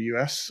visa for the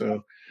US,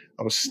 so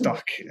I was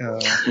stuck in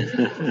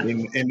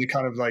the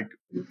kind of like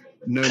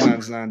no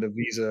man's land of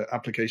visa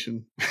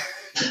application.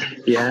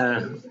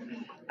 Yeah.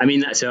 I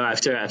mean, so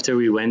after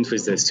we went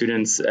with the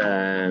students,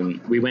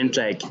 we went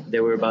like,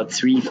 there were about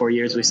 3-4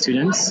 years with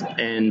students,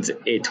 and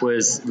it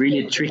was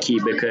really tricky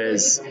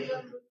because,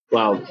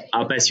 well,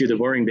 I'll pass you the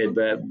boring bit,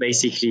 but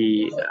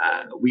basically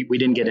we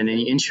didn't get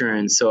any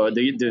insurance. So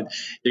the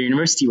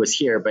university was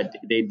here, but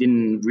they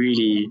didn't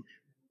really,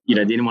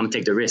 didn't want to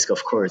take the risk.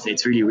 Of course,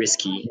 it's really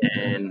risky,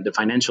 and the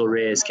financial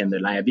risk and the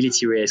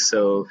liability risk.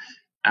 So,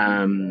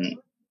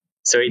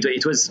 so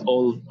it was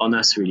all on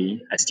us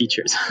really as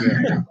teachers.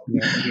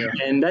 Yeah.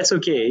 And that's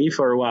okay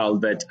for a while,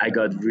 but I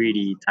got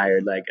really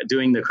tired, like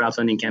doing the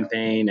crowdfunding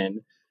campaign,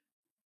 and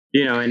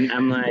and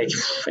I'm like,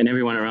 and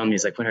everyone around me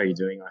is like, what are you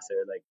doing,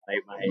 Arthur? Like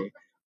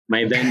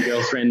my then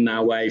girlfriend,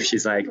 now wife,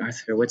 she's like,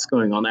 Arthur, what's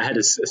going on? I had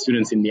a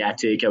students in the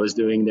attic. I was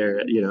doing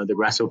their, the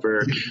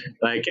grasshopper,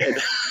 like,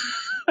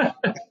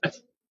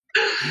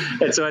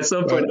 and so at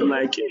some point I'm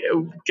like,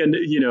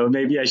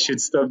 maybe I should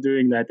stop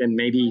doing that, and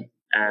maybe,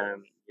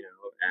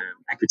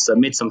 I could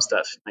submit some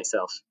stuff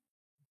myself.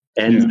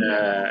 And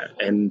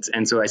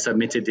so I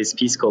submitted this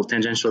piece called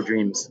Tangential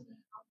Dreams,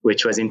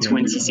 which was in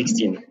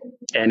 2016.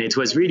 And it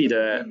was really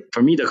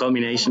for me, the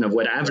culmination of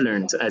what I've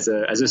learned as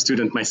a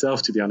student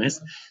myself, to be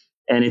honest.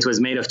 And it was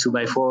made of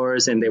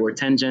 2x4s, and they were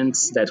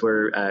tangents that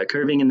were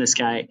curving in the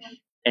sky.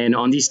 And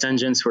on these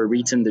tangents were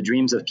written the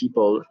dreams of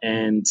people,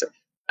 and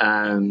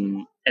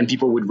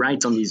people would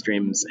write on these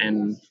dreams.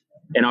 And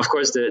of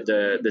course,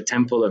 the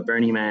Temple of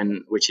Burning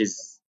Man, which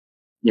is,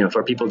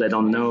 for people that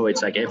don't know,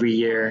 it's like every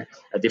year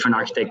a different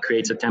architect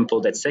creates a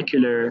temple that's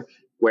secular,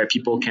 where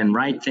people can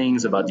write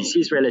things about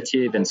deceased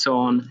relative and so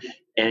on.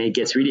 And it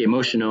gets really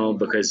emotional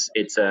because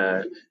it's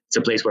a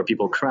place where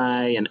people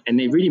cry, and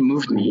it really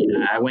moved me.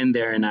 I went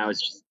there and I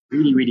was just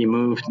really, really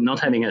moved,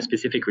 not having a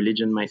specific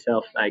religion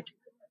myself, like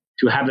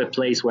to have a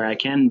place where I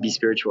can be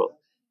spiritual.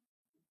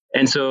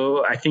 And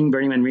so I think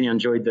Burning Man really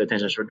enjoyed the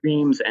Tangential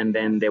Dreams, and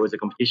then there was a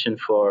competition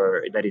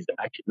that is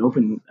actually an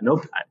open. I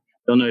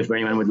don't know if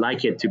Burning Man would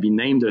like it to be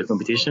named a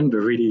competition, but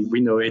really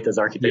we know it as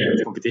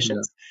architecture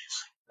competitions.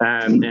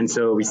 Yeah. And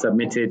so we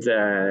submitted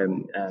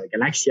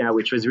Galaxia,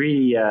 which was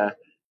really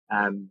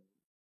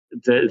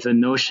the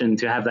notion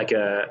to have like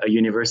a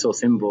universal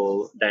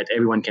symbol that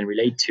everyone can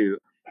relate to,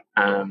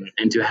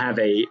 and to have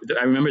I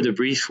remember the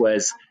brief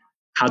was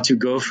how to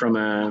go from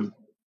a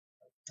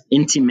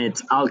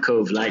intimate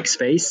alcove-like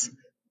space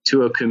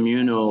to a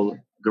communal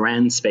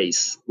grand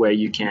space where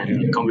you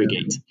can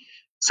congregate.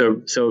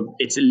 So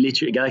it's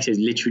literally, Galaxia is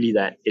literally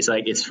that. It's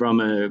like it's from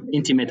an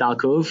intimate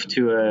alcove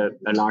to a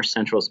large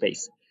central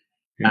space.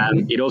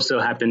 It also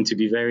happened to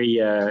be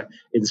very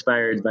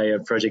inspired by a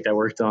project I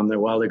worked on a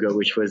while ago,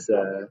 which was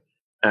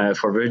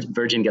for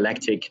Virgin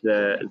Galactic,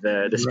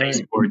 the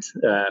spaceport,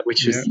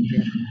 which is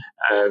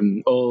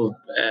all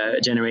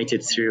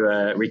generated through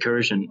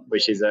recursion,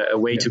 which is a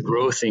way to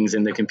grow things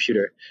in the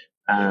computer.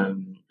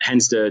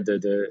 Hence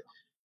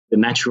the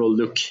natural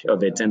look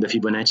of it and the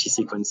Fibonacci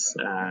sequence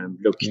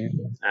look.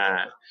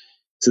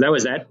 So that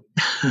was that.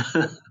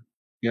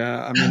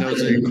 Yeah, I mean, it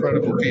was an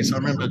incredible piece. I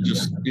remember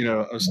just,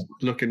 I was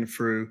looking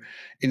through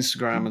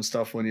Instagram and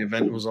stuff when the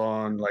event was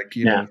on. Like,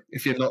 know,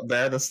 if you're not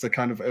there, that's the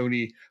kind of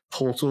only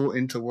portal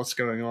into what's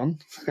going on.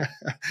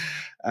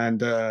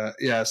 And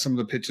some of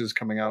the pictures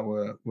coming out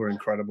were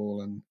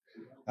incredible. And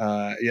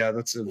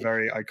that's a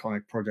very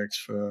iconic project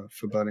for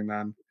Burning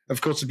Man.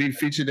 Of course, it's been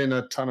featured in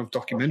a ton of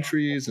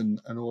documentaries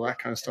and all that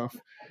kind of stuff.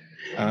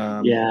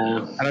 And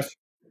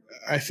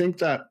I think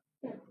that,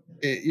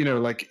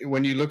 like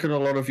when you look at a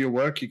lot of your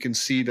work, you can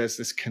see there's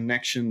this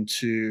connection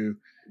to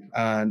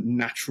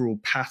natural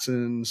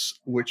patterns,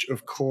 which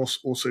of course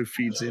also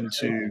feeds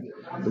into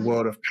the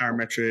world of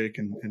parametric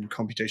and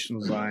computational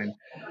design.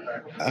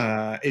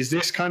 Is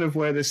this kind of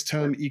where this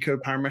term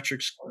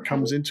eco-parametrics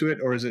comes into it,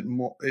 or is it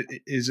more?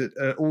 Is it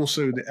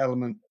also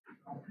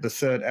the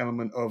third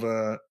element of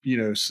a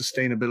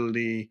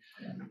sustainability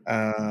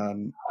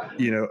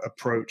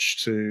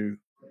approach to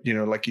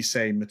like you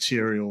say,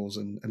 materials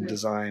and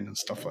design and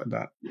stuff like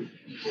that?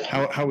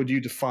 How would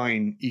you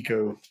define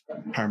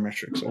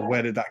eco-parametrics, or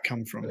where did that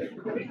come from?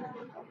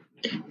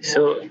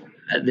 So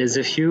there's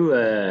a few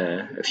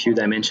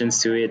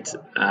dimensions to it.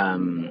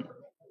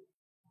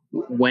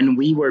 When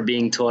we were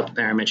being taught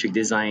parametric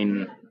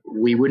design,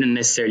 we wouldn't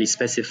necessarily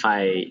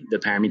specify the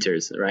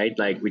parameters, right?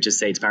 Like we just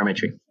say it's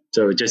parametric,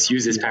 so just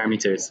use these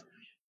parameters.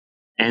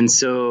 And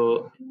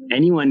so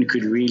anyone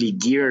could really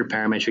gear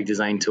parametric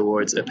design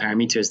towards a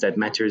parameters that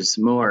matters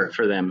more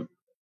for them.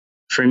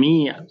 For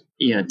me,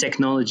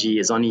 technology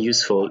is only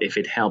useful if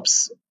it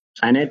helps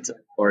planet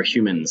or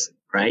humans,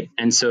 right?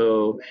 And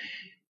so,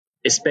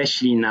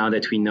 especially now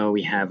that we know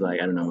we have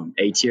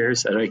 8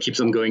 years, it keeps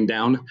on going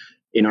down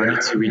in order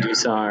to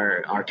reduce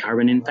our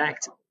carbon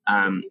impact.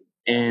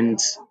 And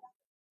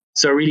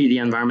so really the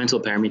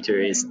environmental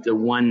parameter is the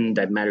one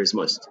that matters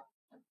most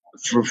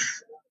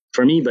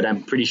for me, but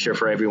I'm pretty sure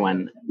for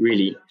everyone,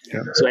 really.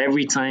 Yeah. So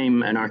every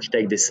time an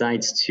architect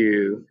decides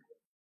to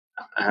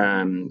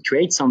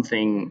create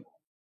something,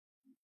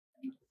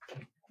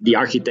 the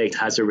architect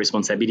has a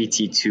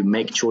responsibility to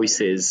make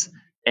choices,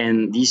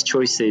 and these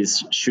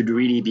choices should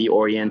really be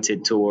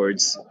oriented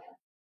towards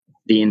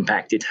the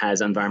impact it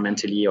has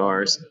environmentally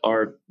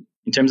or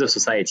in terms of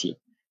society.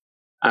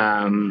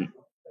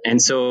 And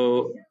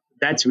so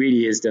that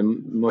really is the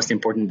most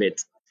important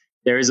bit.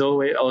 There is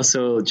always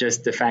also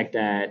just the fact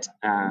that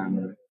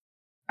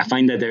I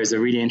find that there's a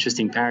really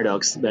interesting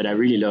paradox that I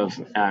really love,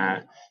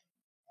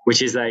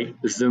 which is like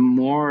the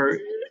more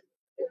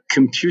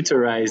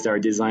computerized our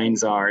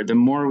designs are, the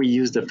more we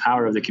use the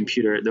power of the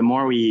computer, the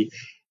more we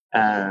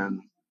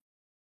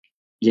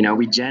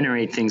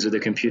generate things with the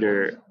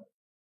computer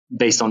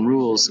based on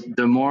rules,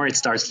 the more it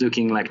starts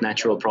looking like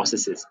natural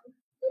processes,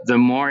 the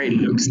more it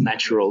looks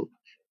natural.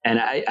 And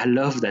I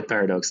love that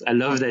paradox. I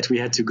love that we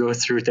had to go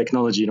through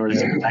technology in order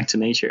to go back to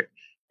nature.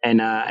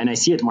 And I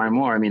see it more and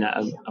more. I mean,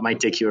 I might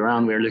take you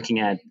around. We're looking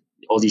at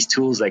all these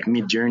tools like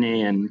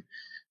Midjourney and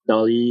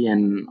DALL-E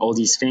and all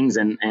these things.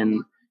 And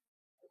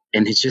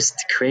it's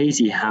just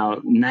crazy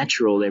how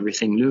natural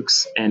everything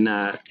looks. And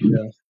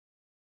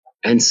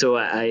so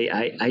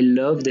I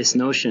love this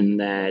notion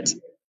that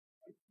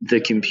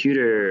the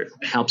computer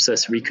helps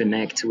us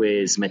reconnect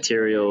with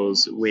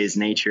materials, with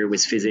nature,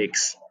 with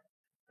physics,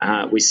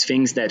 with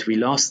things that we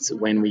lost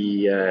when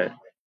we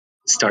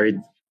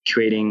started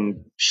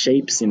creating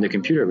shapes in the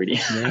computer, really.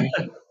 Yeah.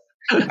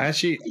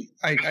 Actually,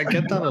 I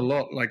get that a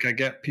lot. Like, I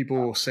get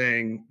people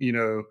saying,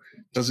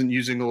 doesn't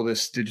using all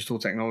this digital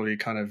technology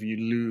kind of, you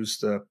lose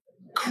the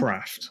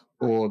craft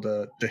or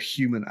the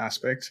human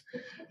aspect.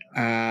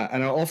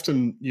 And I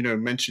often,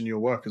 mention your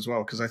work as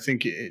well, because I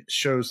think it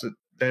shows that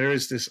there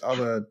is this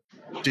other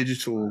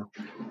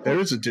there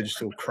is a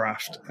digital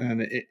craft,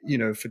 and it,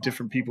 for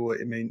different people,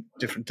 it means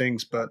different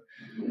things, but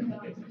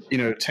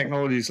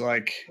technologies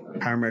like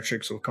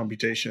parametrics or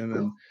computation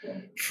and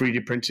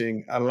 3D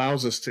printing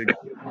allows us to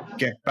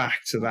get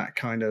back to that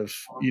kind of,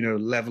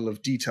 level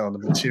of detail, the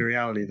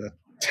materiality, the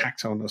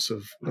tactileness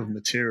of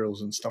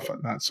materials and stuff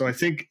like that. So I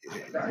think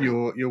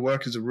your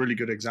work is a really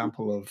good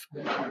example of,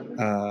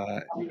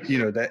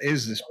 there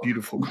is this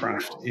beautiful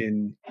craft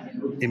in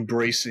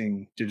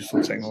embracing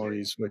digital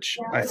technologies, which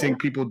I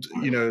think people,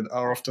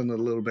 are often a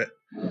little bit,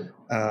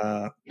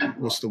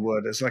 what's the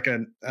word? It's like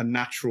a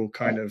natural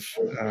kind of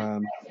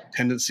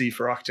tendency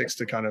for architects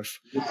to kind of,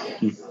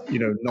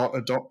 not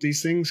adopt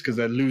these things because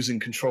they're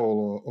losing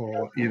control,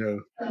 or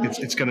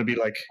it's going to be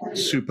like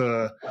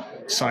super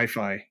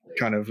sci-fi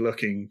kind of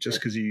looking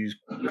just because you use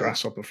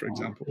Grasshopper, for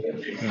example.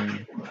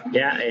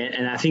 Yeah,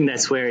 and I think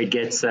that's where it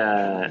gets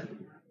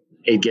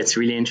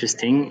really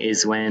interesting,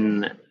 is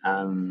when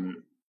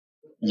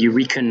you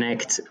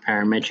reconnect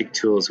parametric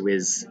tools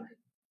with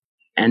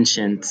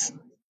ancient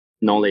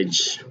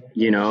knowledge.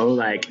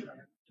 Like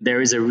there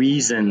is a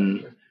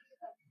reason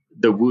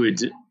the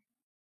wood,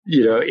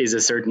 is a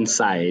certain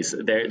size.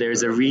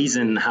 There's a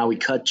reason how we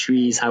cut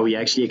trees, how we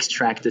actually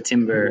extract the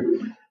timber.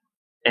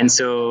 And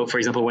so, for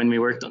example, when we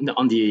worked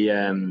on the, I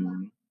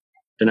don't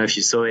know if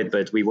you saw it,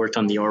 but we worked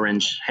on the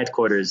Orange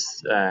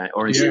headquarters,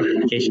 Orange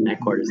Communication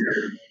headquarters,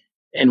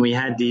 and we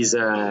had these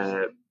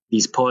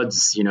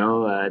pods,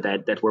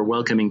 that were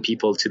welcoming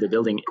people to the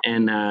building,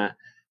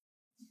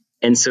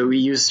 and so we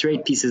used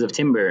straight pieces of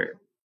timber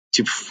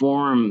to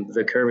form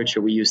the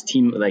curvature. We used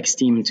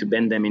steam to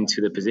bend them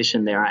into the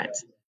position they're at,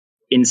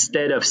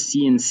 instead of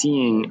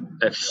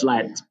CNCing a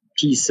flat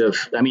piece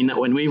of. I mean,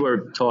 when we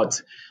were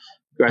taught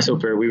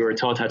Grasshopper, we were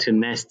taught how to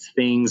nest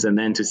things and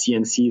then to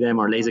CNC them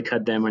or laser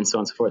cut them and so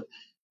on and so forth.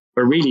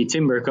 But really,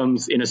 timber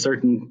comes in a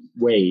certain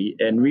way,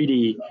 and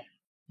really,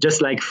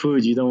 just like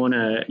food, you don't want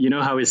to. You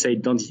know how we say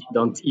don't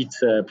eat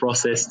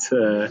processed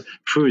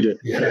food.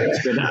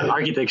 Yeah.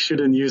 Architects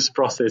shouldn't use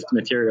processed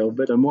material,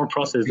 but the more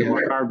processed, the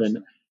more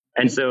carbon.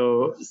 And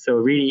so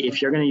really,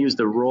 if you're going to use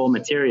the raw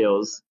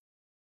materials,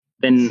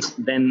 then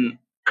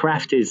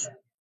craft is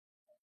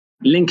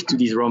linked to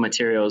these raw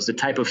materials. The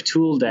type of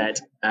tool that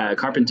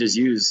carpenters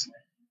use,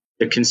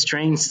 the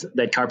constraints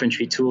that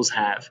carpentry tools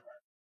have.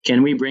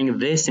 Can we bring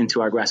this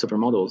into our Grasshopper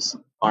models,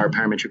 our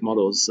parametric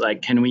models?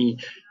 Like, can we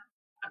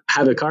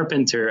have a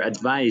carpenter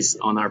advise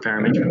on our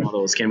parametric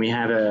models? Can we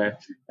have a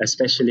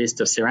specialist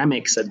of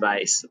ceramics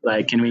advice?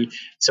 Like, can we?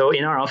 So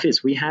in our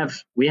office, we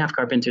have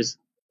carpenters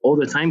all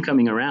the time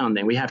coming around,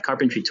 and we have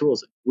carpentry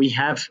tools. We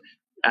have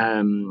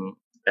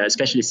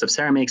specialists of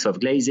ceramics, of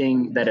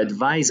glazing, that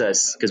advise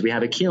us, because we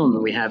have a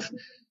kiln. We have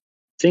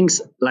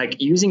things like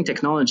using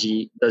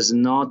technology does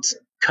not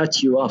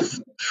cut you off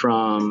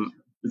from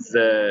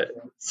the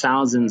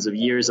thousands of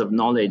years of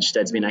knowledge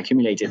that's been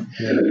accumulated.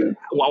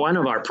 Well, one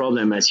of our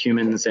problems as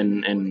humans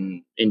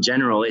and in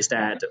general is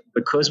that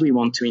because we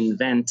want to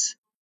invent,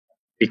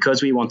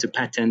 because we want to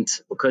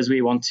patent, because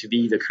we want to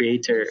be the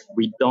creator,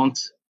 we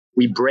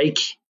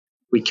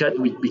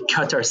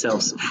cut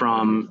ourselves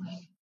from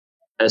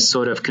a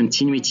sort of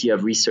continuity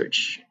of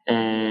research,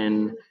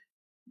 and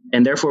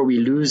therefore we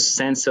lose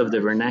sense of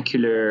the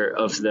vernacular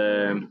of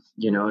the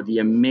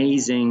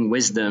amazing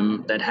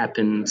wisdom that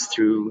happens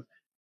through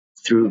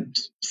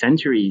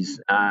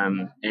centuries.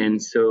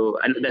 And so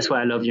that's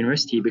why I love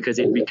university, because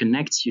it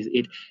reconnects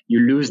you. You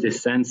lose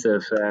this sense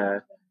of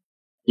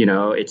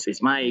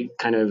it's my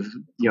kind of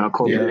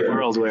corporate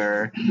world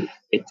where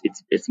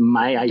it's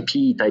my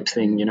IP type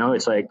thing.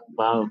 It's like,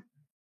 wow,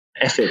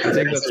 F it. I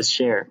think let's just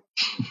share.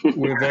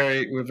 we're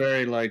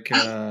very like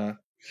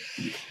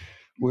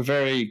we're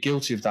very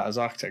guilty of that as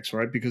architects,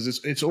 right? Because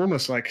it's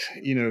almost like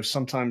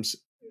sometimes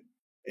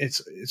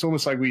it's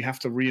almost like we have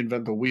to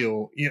reinvent the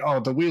wheel.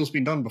 The wheel's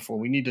been done before.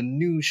 We need a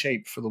new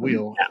shape for the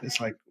wheel. Yeah. It's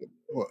like,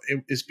 well,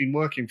 it's been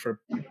working for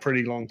a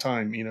pretty long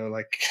time.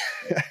 Like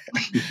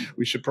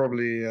we should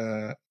probably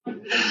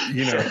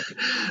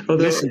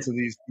listen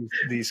to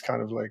these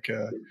kind of like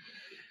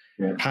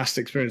past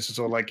experiences,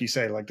 or like you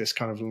say, like this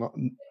kind of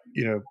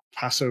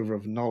passover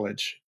of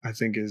knowledge. I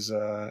think is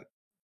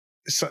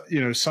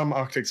some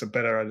architects are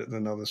better at it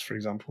than others, for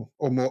example,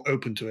 or more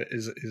open to it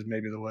is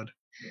maybe the word.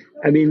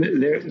 I mean,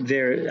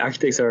 their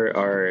architects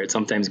are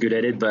sometimes good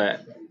at it,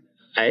 but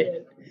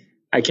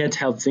I can't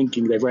help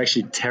thinking that we're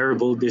actually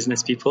terrible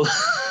business people.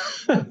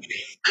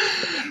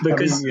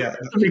 because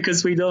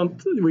we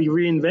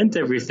reinvent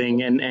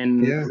everything,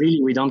 and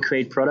really we don't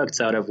create products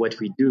out of what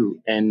we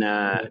do. And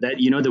that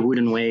the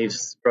Wooden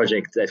Waves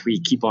project that we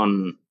keep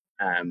on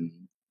kind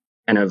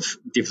of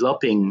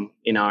developing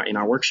in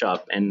our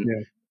workshop, and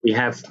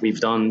we've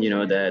done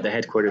the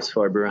headquarters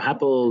for Bureau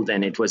Happold,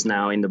 and it was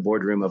now in the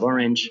boardroom of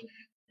Orange.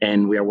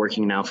 And we are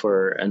working now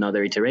for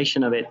another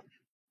iteration of it.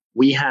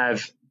 We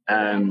have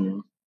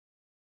a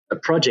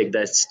project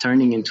that's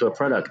turning into a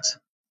product.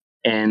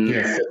 And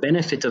the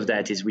benefit of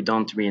that is we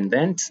don't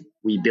reinvent.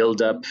 We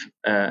build up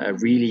a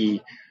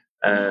really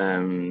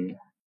kind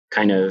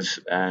of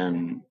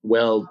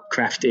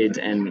well-crafted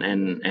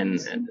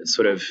and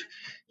sort of,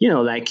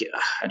 like,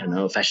 I don't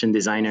know, fashion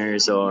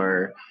designers,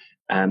 or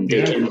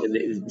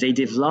they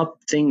develop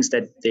things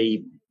a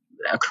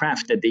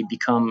craft that they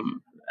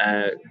become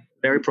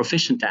very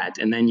proficient at,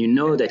 and then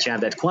that you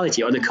have that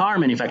quality. Or the car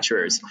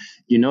manufacturers,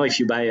 if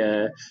you buy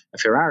a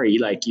Ferrari,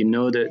 like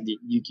that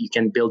you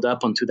can build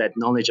up onto that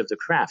knowledge of the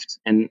craft.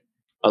 And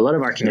a lot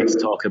of architects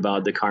talk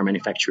about the car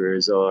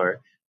manufacturers,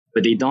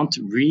 but they don't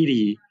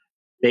really.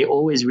 They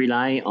always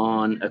rely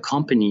on a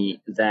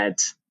company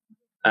that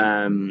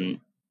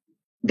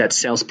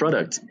sells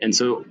product, and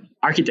so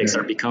architects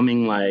are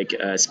becoming like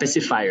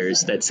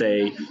specifiers that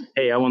say,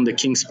 "Hey, I want the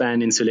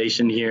Kingspan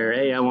insulation here.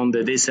 Hey, I want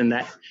the this and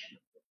that."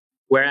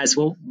 Whereas,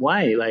 well,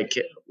 why? Like,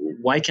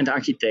 why can't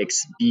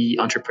architects be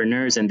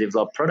entrepreneurs and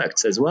develop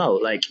products as well?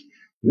 Like,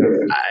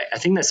 I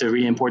think that's a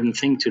really important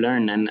thing to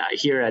learn. And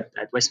here at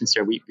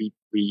Westminster,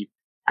 we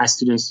ask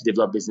students to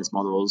develop business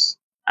models,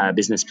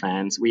 business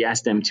plans. We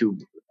ask them to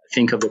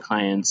think of the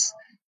clients.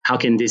 How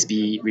can this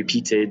be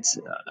repeated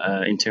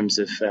in terms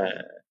of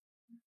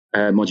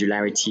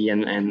modularity,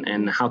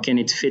 and how can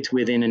it fit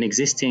within an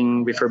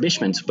existing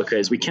refurbishment?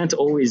 Because we can't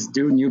always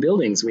do new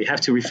buildings. We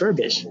have to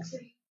refurbish.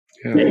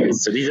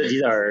 Anyways, so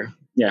these are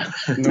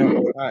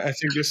No, I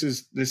think this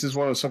is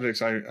one of the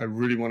subjects I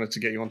really wanted to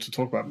get you on to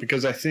talk about,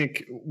 because I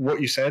think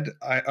what you said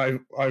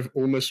I've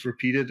almost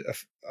repeated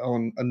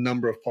on a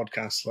number of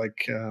podcasts.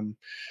 Like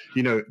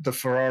the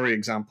Ferrari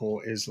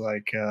example is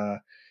like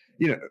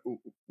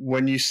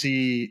when you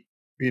see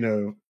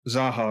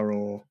Zaha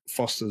or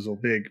Foster's or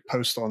Big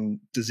post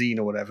on Dezeen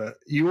or whatever,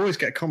 you always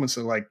get comments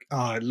that are like,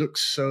 it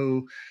looks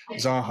so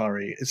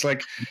Zaha-y. It's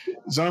like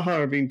Zaha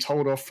are being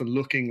told off for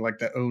looking like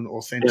their own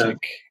authentic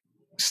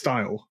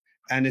style.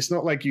 And it's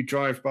not like you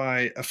drive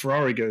by a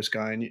Ferrari goes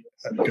by and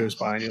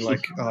you're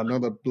like,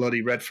 another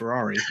bloody red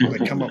Ferrari.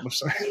 Like, come up with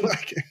something.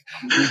 Like,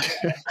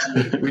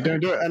 we don't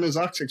do it. And as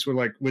architects, we're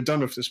like, we're done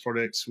with this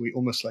project. So we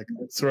almost like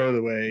throw it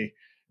away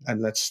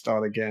and let's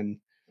start again.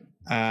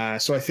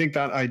 So I think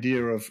that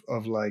idea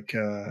of like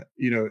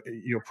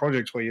your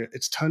project where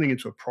it's turning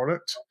into a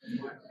product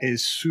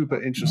is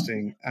super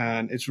interesting,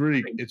 and it's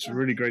really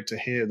great to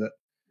hear that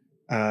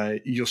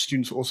your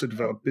students also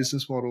develop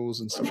business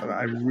models and stuff like that.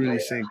 I really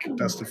think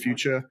that's the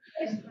future,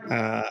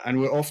 and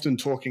we're often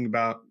talking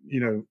about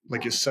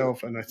like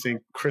yourself, and I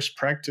think Chris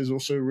Precht is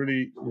also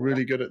really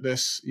really good at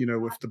this.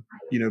 With the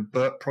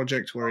BERT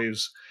project, where he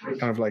was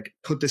kind of like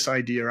put this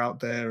idea out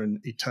there and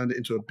he turned it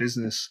into a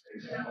business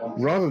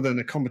rather than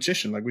a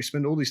competition. Like, we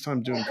spend all these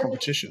time doing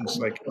competitions.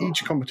 Like,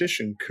 each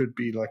competition could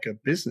be like a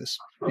business.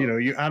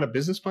 You add a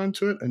business plan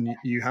to it and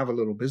you have a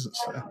little business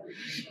there.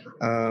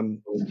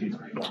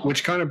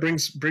 Which kind of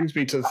brings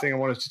me to the thing I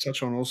wanted to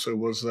touch on also,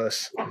 was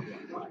this,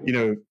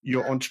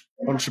 your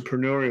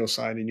entrepreneurial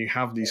side, and you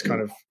have these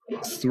kind of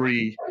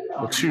three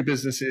 2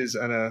 businesses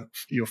and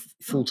your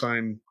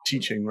full-time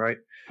teaching, right?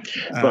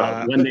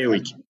 Well, one day a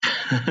week.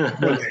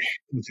 One day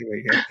a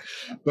week, yeah.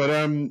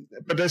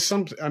 But there's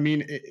something. I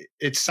mean,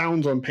 it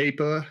sounds on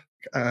paper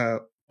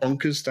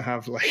bonkers to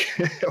have like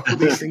all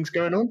these things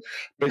going on,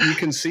 but you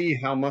can see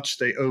how much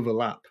they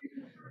overlap.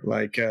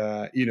 Like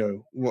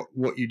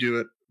what you do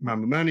at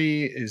Mambo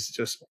Money is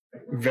just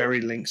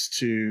very linked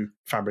to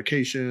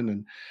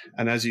fabrication,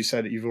 and as you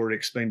said, you've already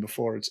explained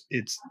before,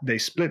 it's they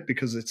split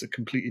because it's a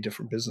completely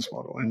different business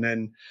model. And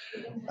then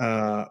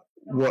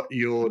what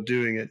you're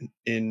doing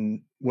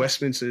in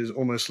Westminster is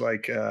almost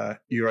like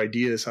your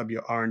Ideas Hub,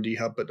 your R&D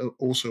hub, but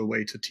also a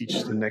way to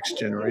teach the next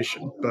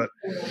generation. But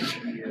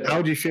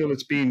how do you feel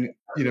it's been,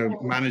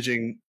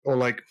 managing, or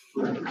like,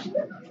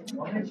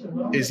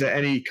 is there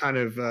any kind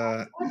of,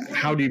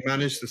 how do you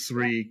manage the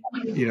 3,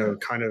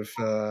 kind of,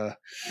 I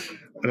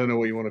don't know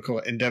what you want to call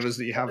it, endeavors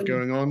that you have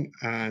going on?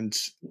 And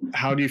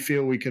how do you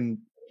feel we can,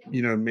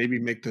 maybe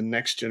make the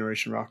next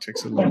generation of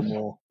architects a little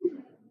more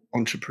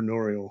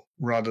entrepreneurial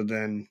rather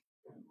than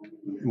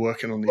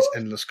working on these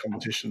endless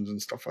competitions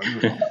and stuff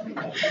like that?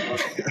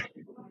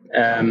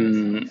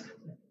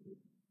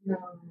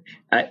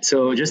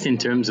 So just in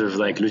terms of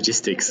like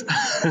logistics,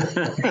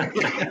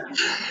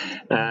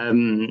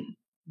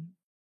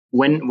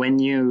 when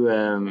you,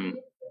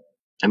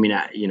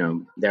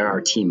 there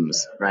are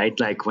teams, right?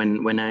 Like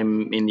when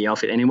I'm in the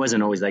office, and it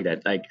wasn't always like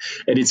that. Like,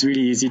 and it's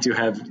really easy to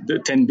have the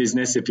 10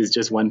 business if it's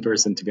just one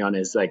person, to be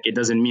honest. Like, it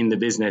doesn't mean the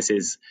business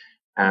is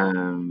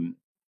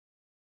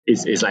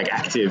like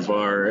active,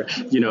 or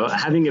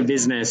having a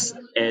business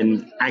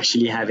and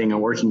actually having a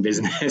working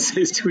business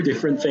is 2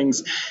 different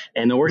things.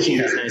 And a working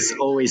business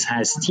always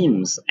has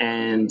teams,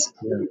 and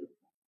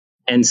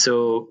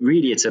so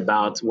really it's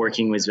about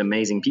working with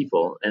amazing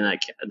people, and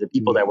like the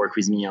people that work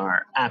with me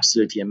are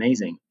absolutely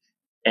amazing,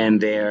 and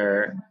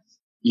they're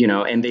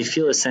and they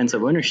feel a sense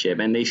of ownership,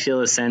 and they feel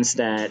a sense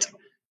that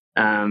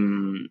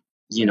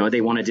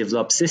they want to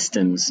develop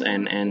systems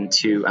and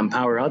to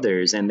empower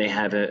others, and they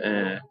have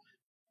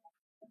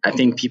I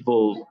think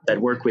people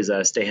that work with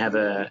us, they have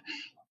a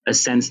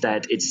sense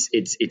that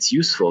it's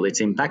useful,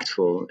 it's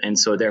impactful, and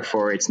so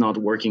therefore it's not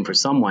working for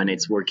someone,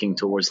 it's working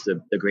towards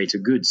the greater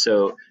good.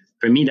 So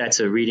for me, that's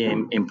a really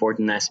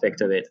important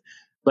aspect of it.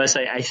 Plus,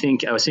 I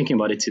think I was thinking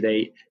about it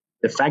today.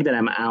 The fact that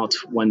I'm out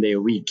one day a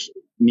week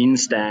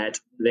means that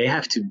they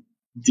have to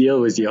deal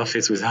with the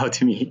office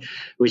without me,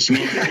 which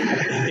means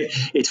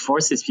it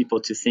forces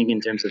people to think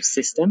in terms of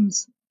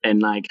systems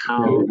and like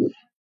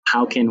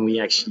how can we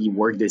actually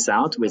work this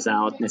out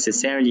without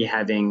necessarily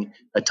having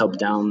a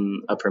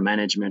top-down upper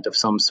management of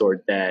some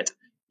sort that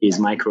is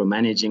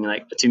micromanaging.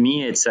 Like, to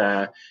me, it's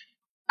I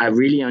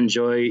really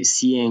enjoy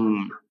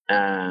seeing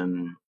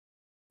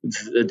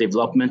the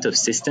development of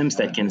systems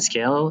that can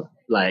scale,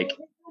 like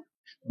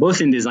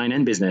both in design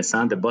and business,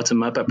 the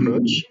bottom-up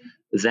approach,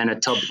 then a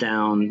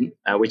top-down,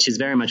 which is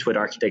very much what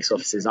architects'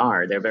 offices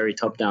are. They're very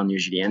top-down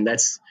usually, and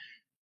that's,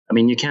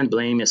 you can't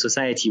blame a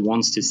society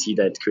wants to see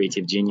that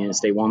creative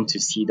genius. They want to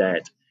see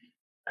that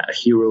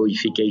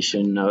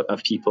heroification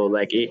of people.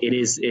 Like it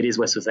is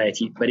what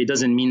society, but it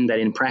doesn't mean that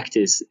in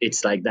practice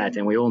it's like that.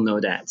 And we all know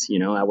that.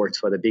 I worked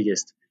for the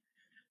biggest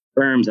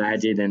firms, I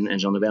did, and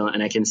Jean Nouvel,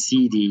 and I can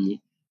see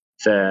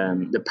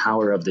the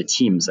power of the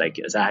teams. Like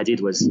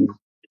Zahadid was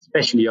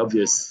especially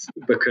obvious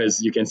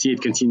because you can see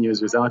it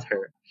continues without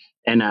her.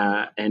 And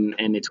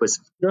it was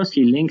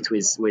closely linked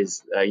with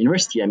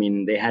university.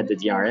 They had the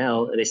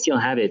DRL, they still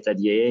have it at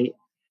the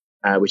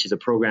AA, which is a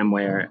program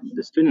where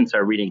the students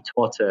are really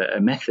taught a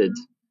method.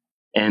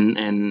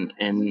 And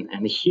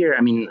here,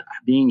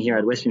 being here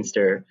at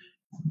Westminster,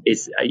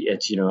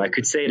 I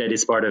could say that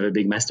it's part of a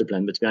big master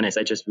plan, but to be honest,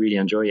 I just really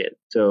enjoy it.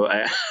 So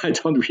I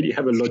don't really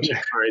have a logic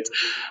for it.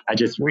 I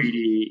just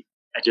really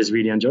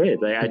enjoy it.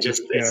 It's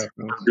a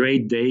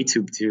great day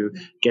to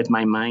get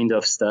my mind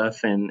off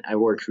stuff, and I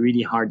work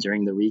really hard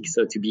during the week.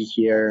 So to be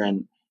here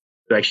and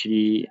to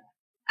actually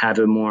have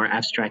a more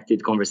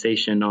abstracted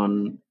conversation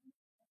on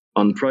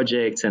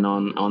projects and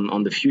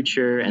on the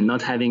future, and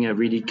not having a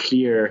really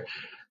clear,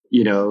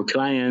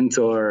 client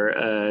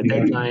or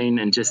deadline,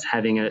 and just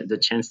having the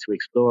chance to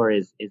explore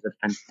is a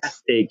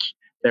fantastic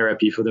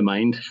therapy for the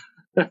mind.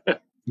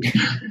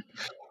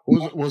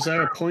 Was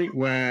there a point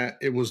where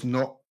it was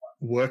not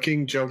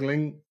working,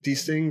 juggling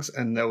these things,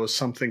 and there was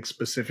something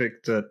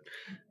specific that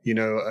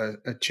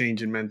a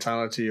change in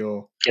mentality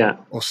or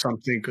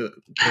something that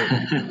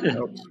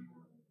helped?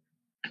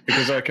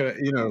 Because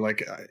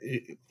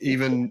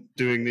even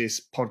doing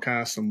these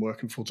podcasts and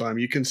working full time,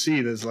 you can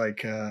see there's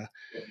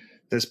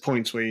there's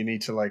points where you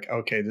need to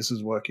okay, this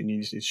is working, you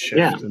need to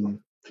shift and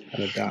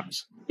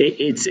adapt.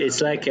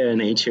 It's like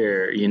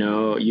nature,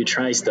 you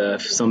try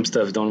stuff, some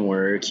stuff don't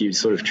work, you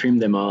sort of trim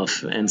them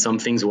off, and some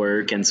things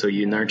work, and so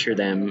you nurture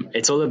them.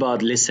 It's all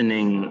about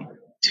listening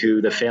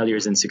to the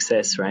failures and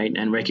success, right?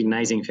 And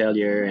recognizing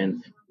failure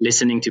and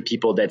listening to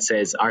people that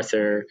says,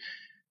 Arthur,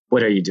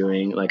 what are you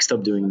doing?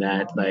 Stop doing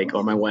that.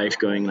 Or my wife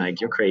going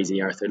you're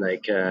crazy, Arthur.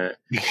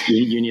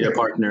 You need a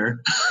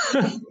partner.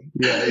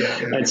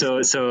 And so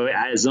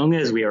as long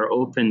as we are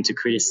open to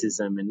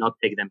criticism and not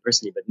take them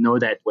personally, but know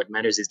that what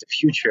matters is the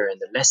future and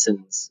the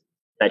lessons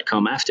that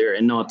come after,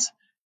 and not,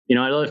 a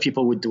lot of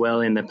people would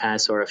dwell in the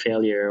past or a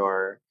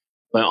failure,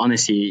 but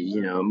honestly,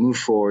 move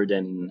forward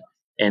and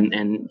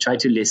try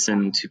to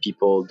listen to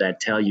people that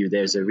tell you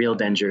there's a real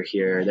danger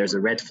here, there's a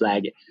red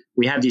flag.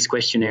 We have these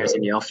questionnaires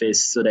in the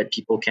office so that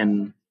people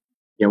can,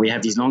 we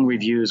have these long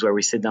reviews where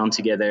we sit down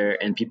together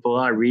and people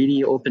are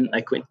really open.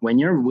 Like when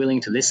you're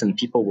willing to listen,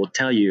 people will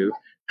tell you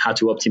how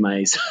to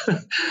optimize.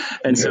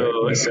 And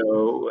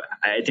so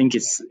I think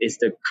it's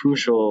the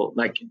crucial,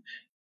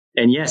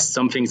 and yes,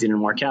 some things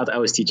didn't work out. I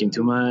was teaching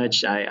too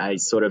much. I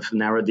sort of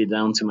narrowed it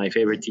down to my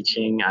favorite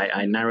teaching.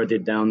 I narrowed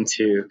it down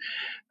to,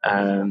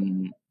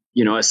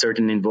 a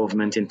certain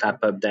involvement in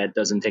FabPub that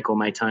doesn't take all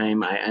my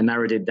time. I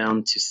narrowed it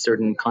down to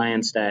certain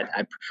clients that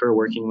I prefer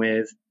working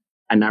with.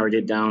 I narrowed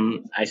it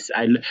down.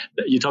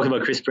 You talk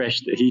about Chris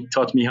Precht. He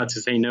taught me how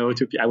to say no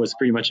to. I was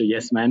pretty much a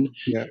yes man.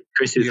 Yeah.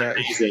 Chris is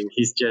amazing.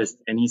 He's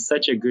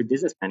such a good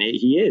businessman.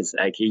 He is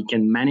he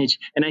can manage.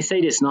 And I say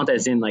this not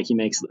as in he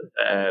makes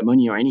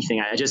money or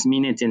anything. I just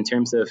mean it in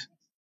terms of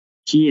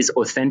he is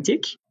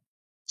authentic.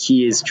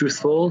 He is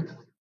truthful.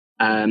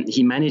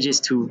 He manages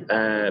to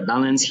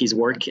balance his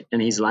work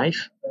and his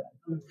life.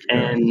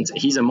 And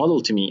he's a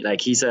model to me.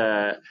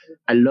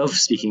 I love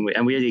speaking with,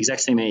 and we're the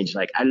exact same age.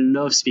 I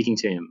love speaking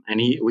to him.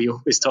 And we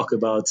always talk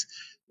about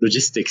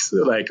logistics,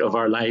 of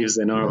our lives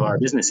and of our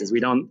businesses.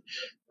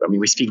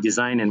 We speak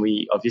design, and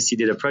we obviously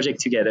did a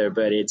project together,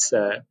 but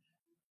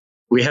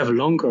we have a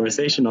long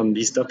conversation on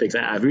these topics.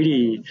 I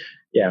really,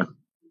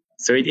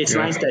 So it's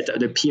nice that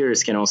the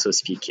peers can also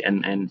speak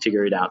and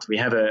figure it out. We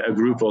have a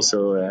group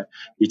also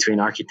between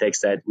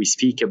architects that we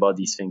speak about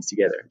these things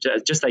together.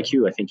 Just like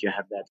you, I think you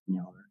have that in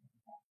your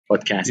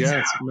podcast.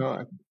 Yeah,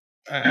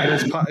 and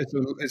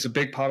it's a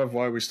big part of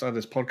why we started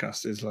this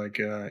podcast is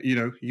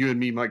you and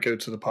me might go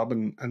to the pub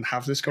and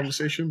have this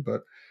conversation,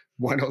 but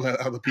why not let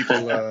other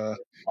people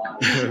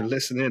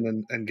listen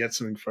in and get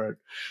something for it?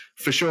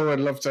 For sure, I'd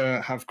love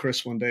to have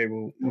Chris one day.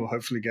 We'll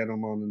hopefully get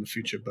him on in the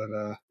future, but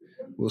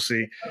we'll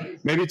see.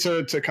 Maybe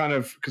to kind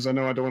of, because I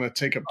know I don't want to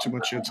take up too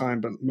much of your time,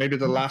 but maybe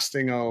the last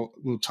thing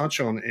we'll touch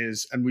on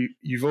is, and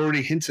you've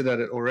already hinted at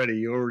it already.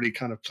 You're already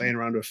kind of playing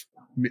around with.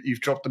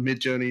 You've dropped the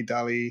Midjourney,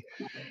 DALL-E,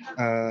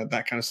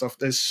 that kind of stuff.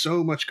 There's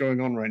so much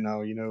going on right now,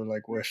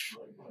 with,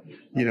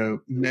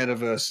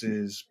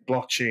 metaverses,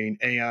 blockchain,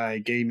 AI,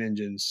 game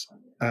engines.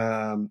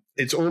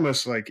 It's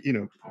almost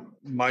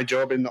my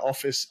job in the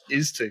office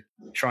is to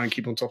try and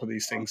keep on top of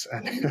these things.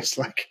 And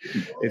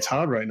it's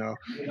hard right now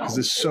because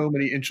there's so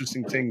many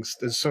interesting things.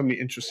 There's so many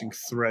interesting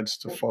threads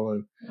to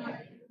follow.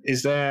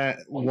 Is there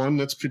one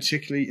that's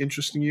particularly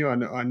interesting you? I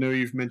know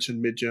you've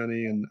mentioned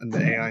Midjourney and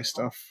the AI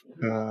stuff.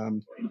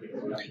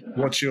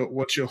 What's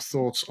your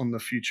thoughts on the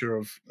future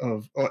of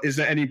or is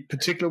there any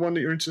particular one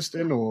that you're interested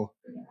in, or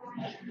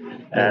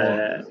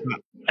let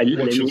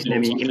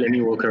me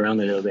walk around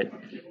a little bit.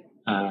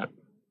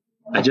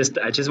 I just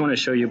want to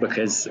show you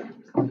because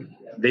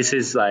this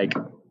is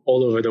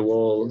all over the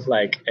wall,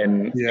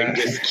 it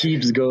just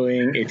keeps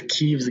going. It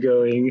keeps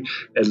going,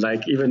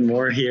 and even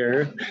more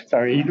here.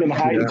 Sorry, you can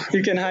hide. Yeah.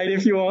 You can hide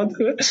if you want.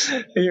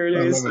 Here it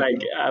is.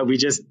 We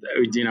just,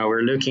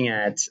 we're looking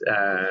at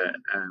the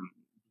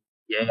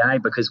AI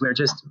because we're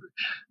just.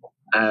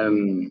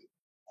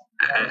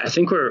 I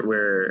think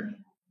we're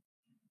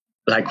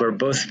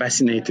both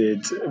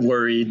fascinated,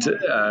 worried.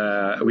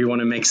 We want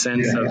to make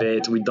sense of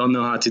it. We don't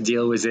know how to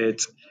deal with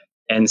it.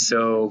 And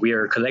so we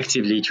are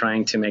collectively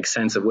trying to make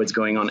sense of what's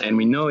going on. And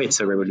we know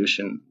it's a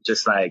revolution,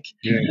 just like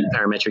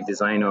parametric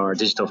design or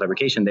digital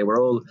fabrication. They were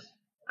all,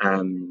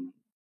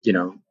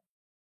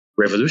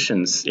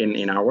 revolutions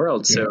in our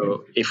world.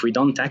 So if we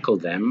don't tackle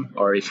them,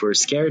 or if we're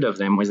scared of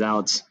them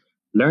without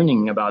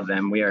learning about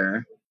them,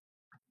 we're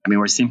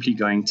simply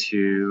going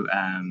to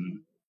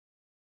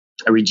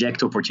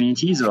reject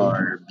opportunities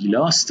or be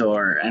lost.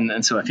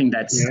 And so I think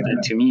that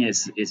to me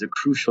is a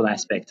crucial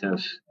aspect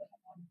of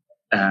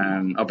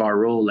our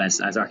role as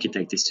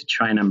architect, is to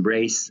try and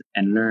embrace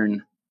and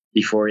learn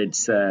before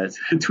it's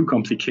too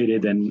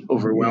complicated and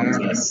overwhelms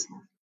us.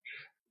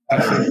 I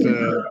think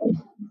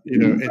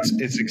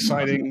it's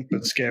exciting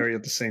but scary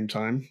at the same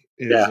time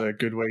is a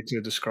good way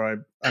to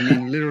describe.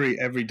 Literally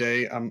every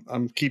day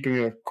I'm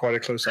keeping quite a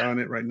close eye on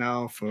it right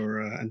now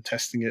and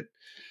testing it.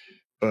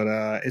 But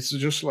it's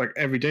just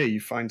every day you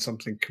find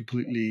something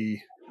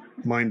completely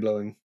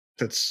mind-blowing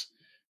that's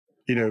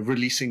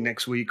releasing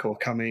next week or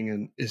coming,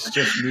 and it's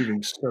just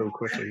moving so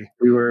quickly.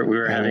 We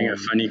were having a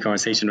funny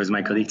conversation with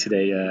my colleague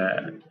today,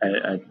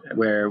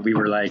 where we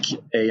were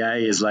AI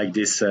is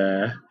this,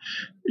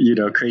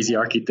 crazy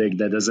architect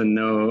that doesn't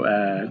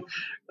know,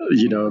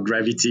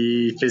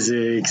 gravity,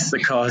 physics, the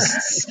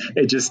costs.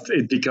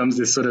 It becomes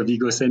this sort of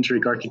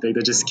egocentric architect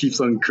that just keeps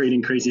on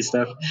creating crazy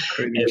stuff,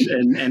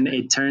 and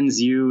it turns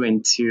you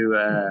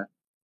into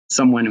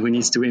someone who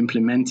needs to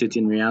implement it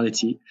in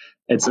reality.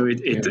 And so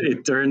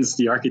it turns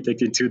the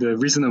architect into the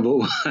reasonable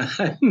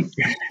one.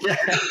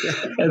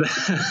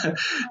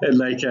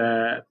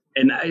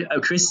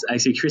 Chris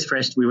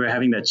Fresh, we were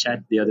having that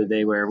chat the other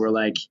day where we're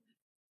like,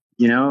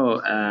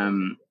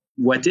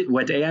 what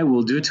AI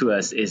will do to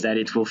us is that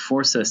it will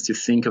force us to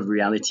think of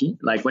reality,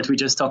 like what we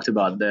just talked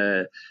about,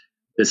 the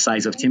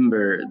size of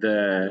timber,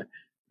 the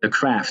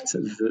craft,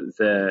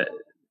 the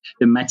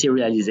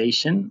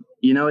materialization.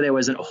 There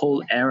was a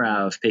whole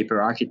era of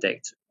paper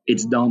architect.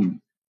 It's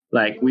done.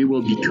 Like, we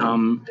will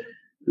become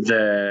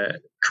the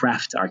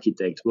craft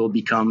architect. We'll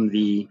become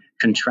the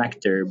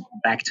contractor,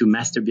 back to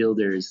master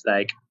builders.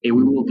 Like, we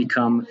will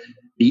become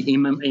the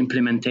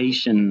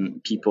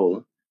implementation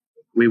people.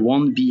 We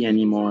won't be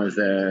anymore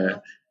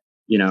the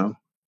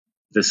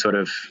sort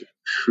of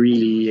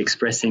freely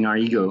expressing our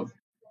ego,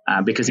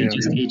 because it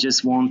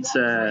just won't.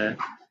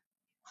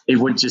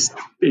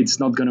 It's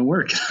not going to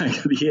work.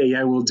 The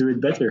AI will do it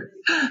better.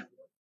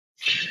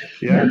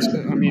 Yeah,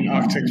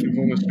 architects have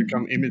almost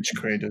become image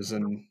creators,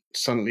 and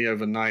suddenly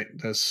overnight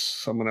there's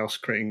someone else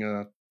creating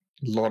a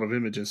lot of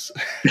images.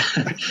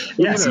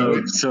 Yeah,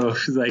 so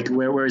like,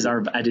 where is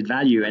our added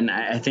value? And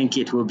I think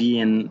it will be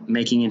in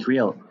making it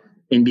real,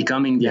 in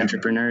becoming the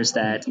entrepreneurs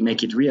that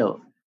make it real.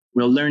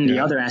 We'll learn the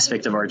other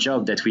aspect of our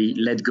job that we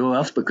let go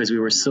of because we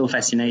were so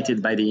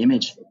fascinated by the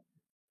image.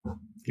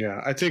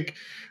 Yeah, I think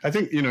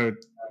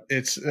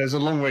there's a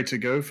long way to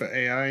go for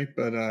AI,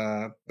 but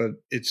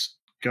it's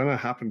gonna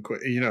happen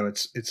quick.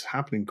 It's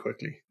happening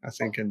quickly, I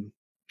think, and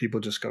people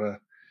just gotta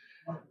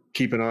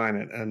keep an eye on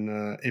it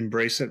and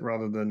embrace it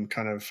rather than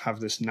kind of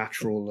have this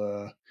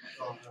natural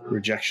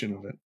rejection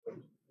of it.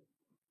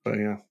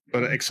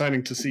 But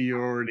exciting to see you're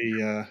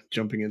already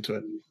jumping into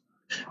it.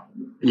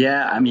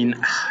 Yeah,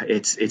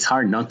 it's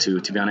hard not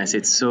to be honest.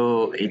 It's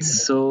so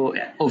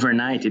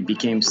overnight. It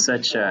became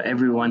such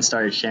everyone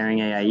started sharing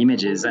AI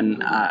images,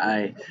 and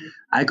I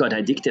got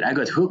addicted. I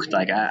got hooked.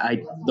 Like,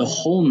 I the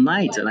whole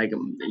night, like,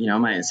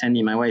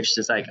 Sandy, my wife, she's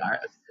just like,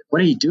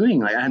 what are you doing?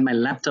 Like, I had my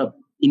laptop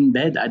in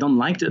bed. I don't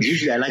like that.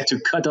 Usually I like to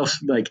cut off,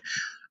 like,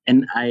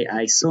 and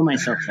I saw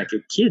myself like a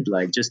kid,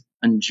 like, just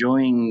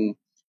enjoying.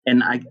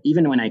 And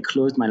even when I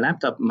closed my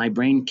laptop, my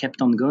brain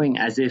kept on going,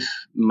 as if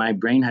my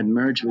brain had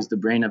merged with the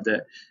brain of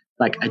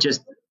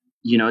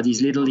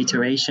these little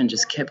iterations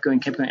just kept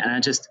going. And I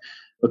just,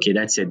 okay,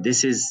 that's it.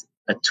 This is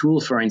a tool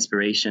for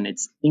inspiration.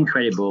 It's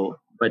incredible,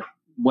 but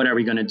what are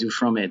we going to do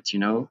from it,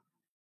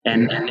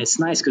 And it's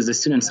nice because the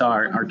students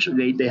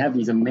they have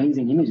these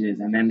amazing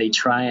images, and then they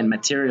try and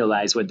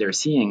materialize what they're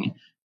seeing.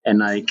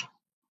 And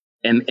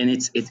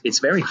it's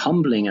very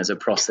humbling as a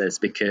process,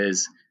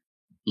 because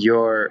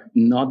you're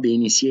not the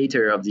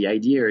initiator of the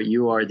idea,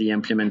 you are the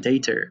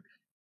implementator.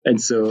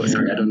 And so,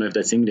 sorry, I don't know if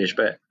that's English,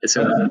 but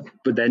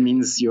that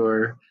means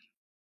you're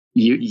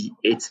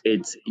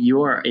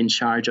in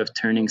charge of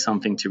turning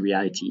something to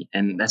reality,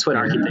 and that's what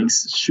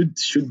architects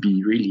should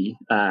be, really.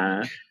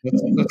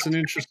 That's an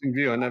interesting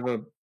view. I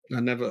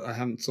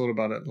haven't thought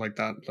about it like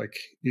that. Like,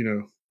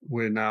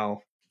 we're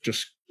now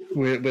just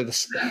we're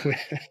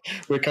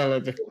kind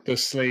of like the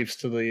slaves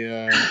to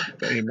the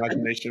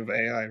imagination of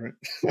AI, right?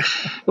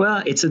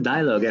 Well, it's a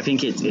dialogue. I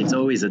think it's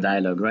always a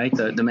dialogue, right?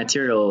 The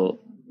material,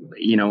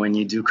 when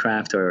you do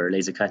craft or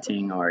laser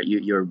cutting, or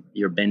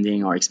you're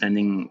bending or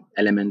expanding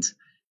elements,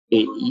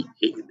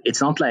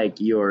 it's not like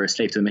you're a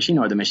slave to the machine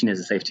or the machine is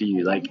a slave to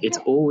you. Like, it's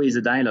always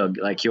a dialogue.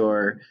 Like,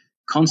 you're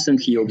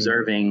constantly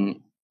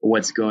observing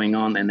what's going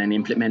on and then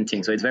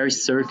implementing. So it's very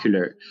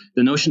circular.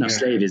 The notion of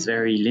slave is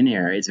very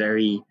linear. It's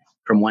very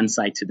from one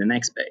side to the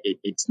next, but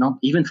it's not,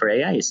 even for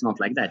AI, it's not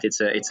like that.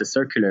 It's a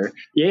circular.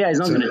 The AI is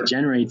not going to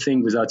generate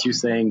thing without you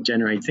saying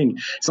generate thing.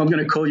 It's not going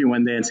to call you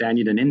one day and say, I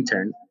need an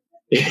intern.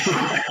 You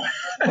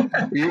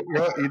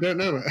don't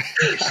know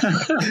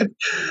that.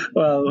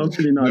 Well,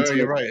 hopefully not. No,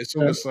 you're right. It's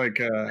almost like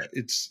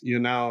it's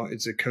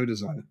a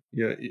co-designer.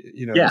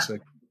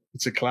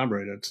 It's a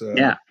collaborator. It's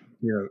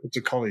it's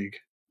a colleague.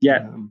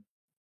 Yeah.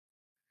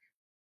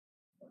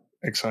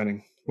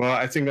 Exciting. Well,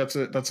 I think that's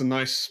a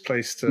nice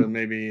place to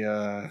maybe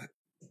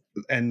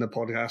end the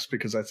podcast,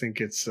 because I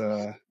think it's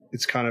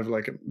kind of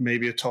like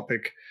maybe a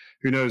topic.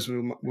 Who knows?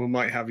 We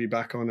might have you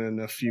back on in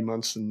a few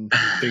months, and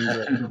things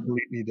are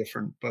completely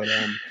different. But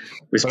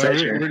I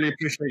really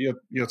appreciate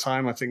your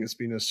time. I think it's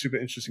been a super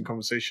interesting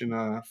conversation.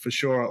 For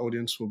sure, our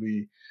audience will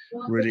be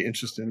really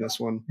interested in this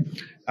one.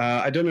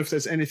 I don't know if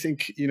there's anything.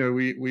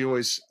 We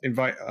always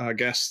invite our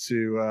guests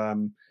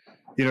to.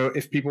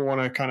 If people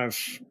want to kind of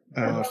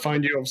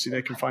find you, obviously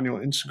they can find you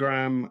on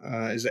Instagram.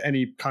 Is there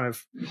any kind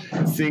of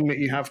thing that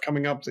you have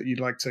coming up that you'd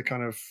like to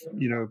kind of,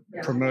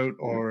 promote,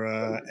 or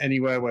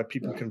anywhere where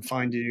people can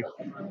find you?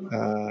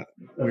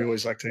 We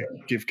always like to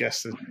give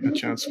guests a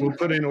chance. We'll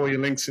put in all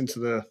your links into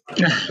the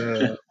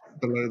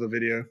below the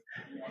video.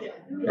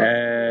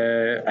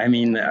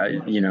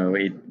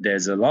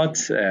 There's a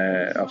lot,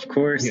 of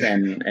course,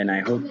 and I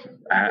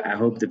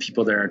hope the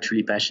people that are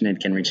truly passionate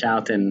can reach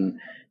out and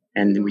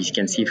we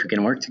can see if we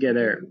can work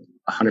together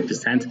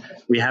 100%.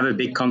 We have a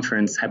big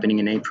conference happening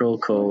in April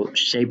called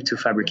Shape to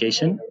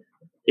Fabrication.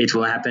 It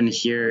will happen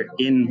here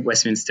in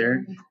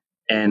Westminster,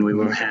 and we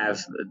will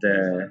have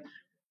the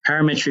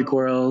parametric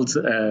world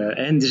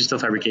and digital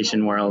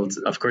fabrication world.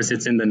 Of course,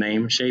 it's in the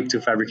name, Shape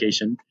to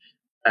Fabrication.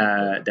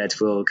 that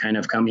will kind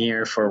of come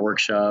here for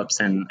workshops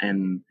and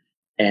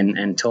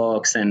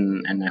talks,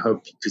 and I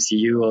hope to see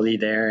you, Ollie,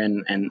 there,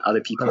 and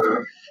other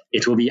people.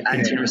 It will be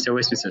at University of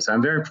Westminster, so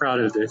I'm very proud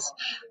of this.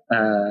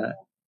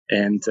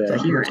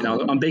 Here,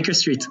 on Baker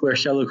Street, where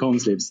Sherlock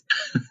Holmes lives.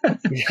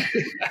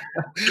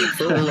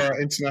 For all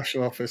our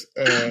international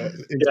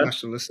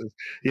listeners.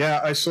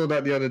 Yeah, I saw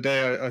that the other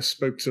day. I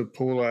spoke to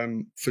Paul.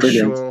 For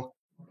Brilliant. Sure,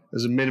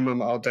 as a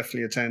minimum, I'll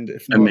definitely attend.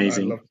 If not, I'd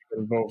love to get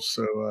involved.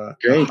 So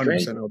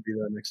 100% I'll be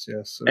there next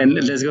year. So, and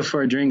let's go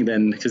for a drink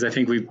then, because I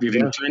think we've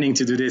been planning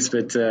to do this,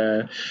 but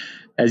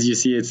as you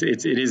see,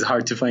 it is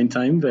hard to find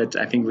time. But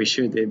I think we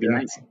should. It'd be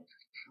nice.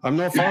 I'm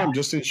not far. I'm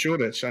just in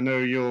Shoreditch. I know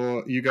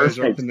you guys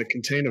are up in the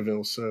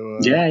Containerville. So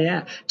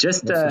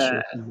just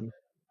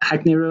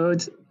Hackney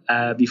Road,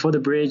 before the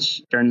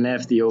bridge, turn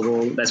left, the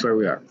Oval. That's where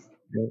we are.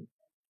 Yeah.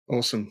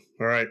 Awesome.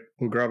 All right,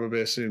 we'll grab a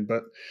beer soon.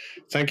 But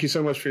thank you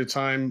so much for your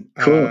time.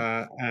 Cool.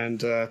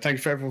 And thank you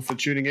for everyone for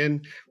tuning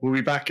in. We'll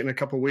be back in a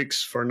couple of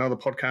weeks for another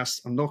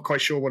podcast. I'm not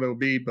quite sure what it'll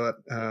be, but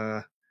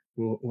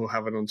we'll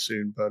have it on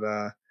soon. But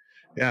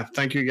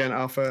thank you again,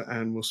 Alpha,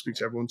 and we'll speak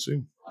to everyone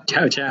soon.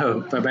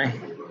 Ciao. Bye-bye.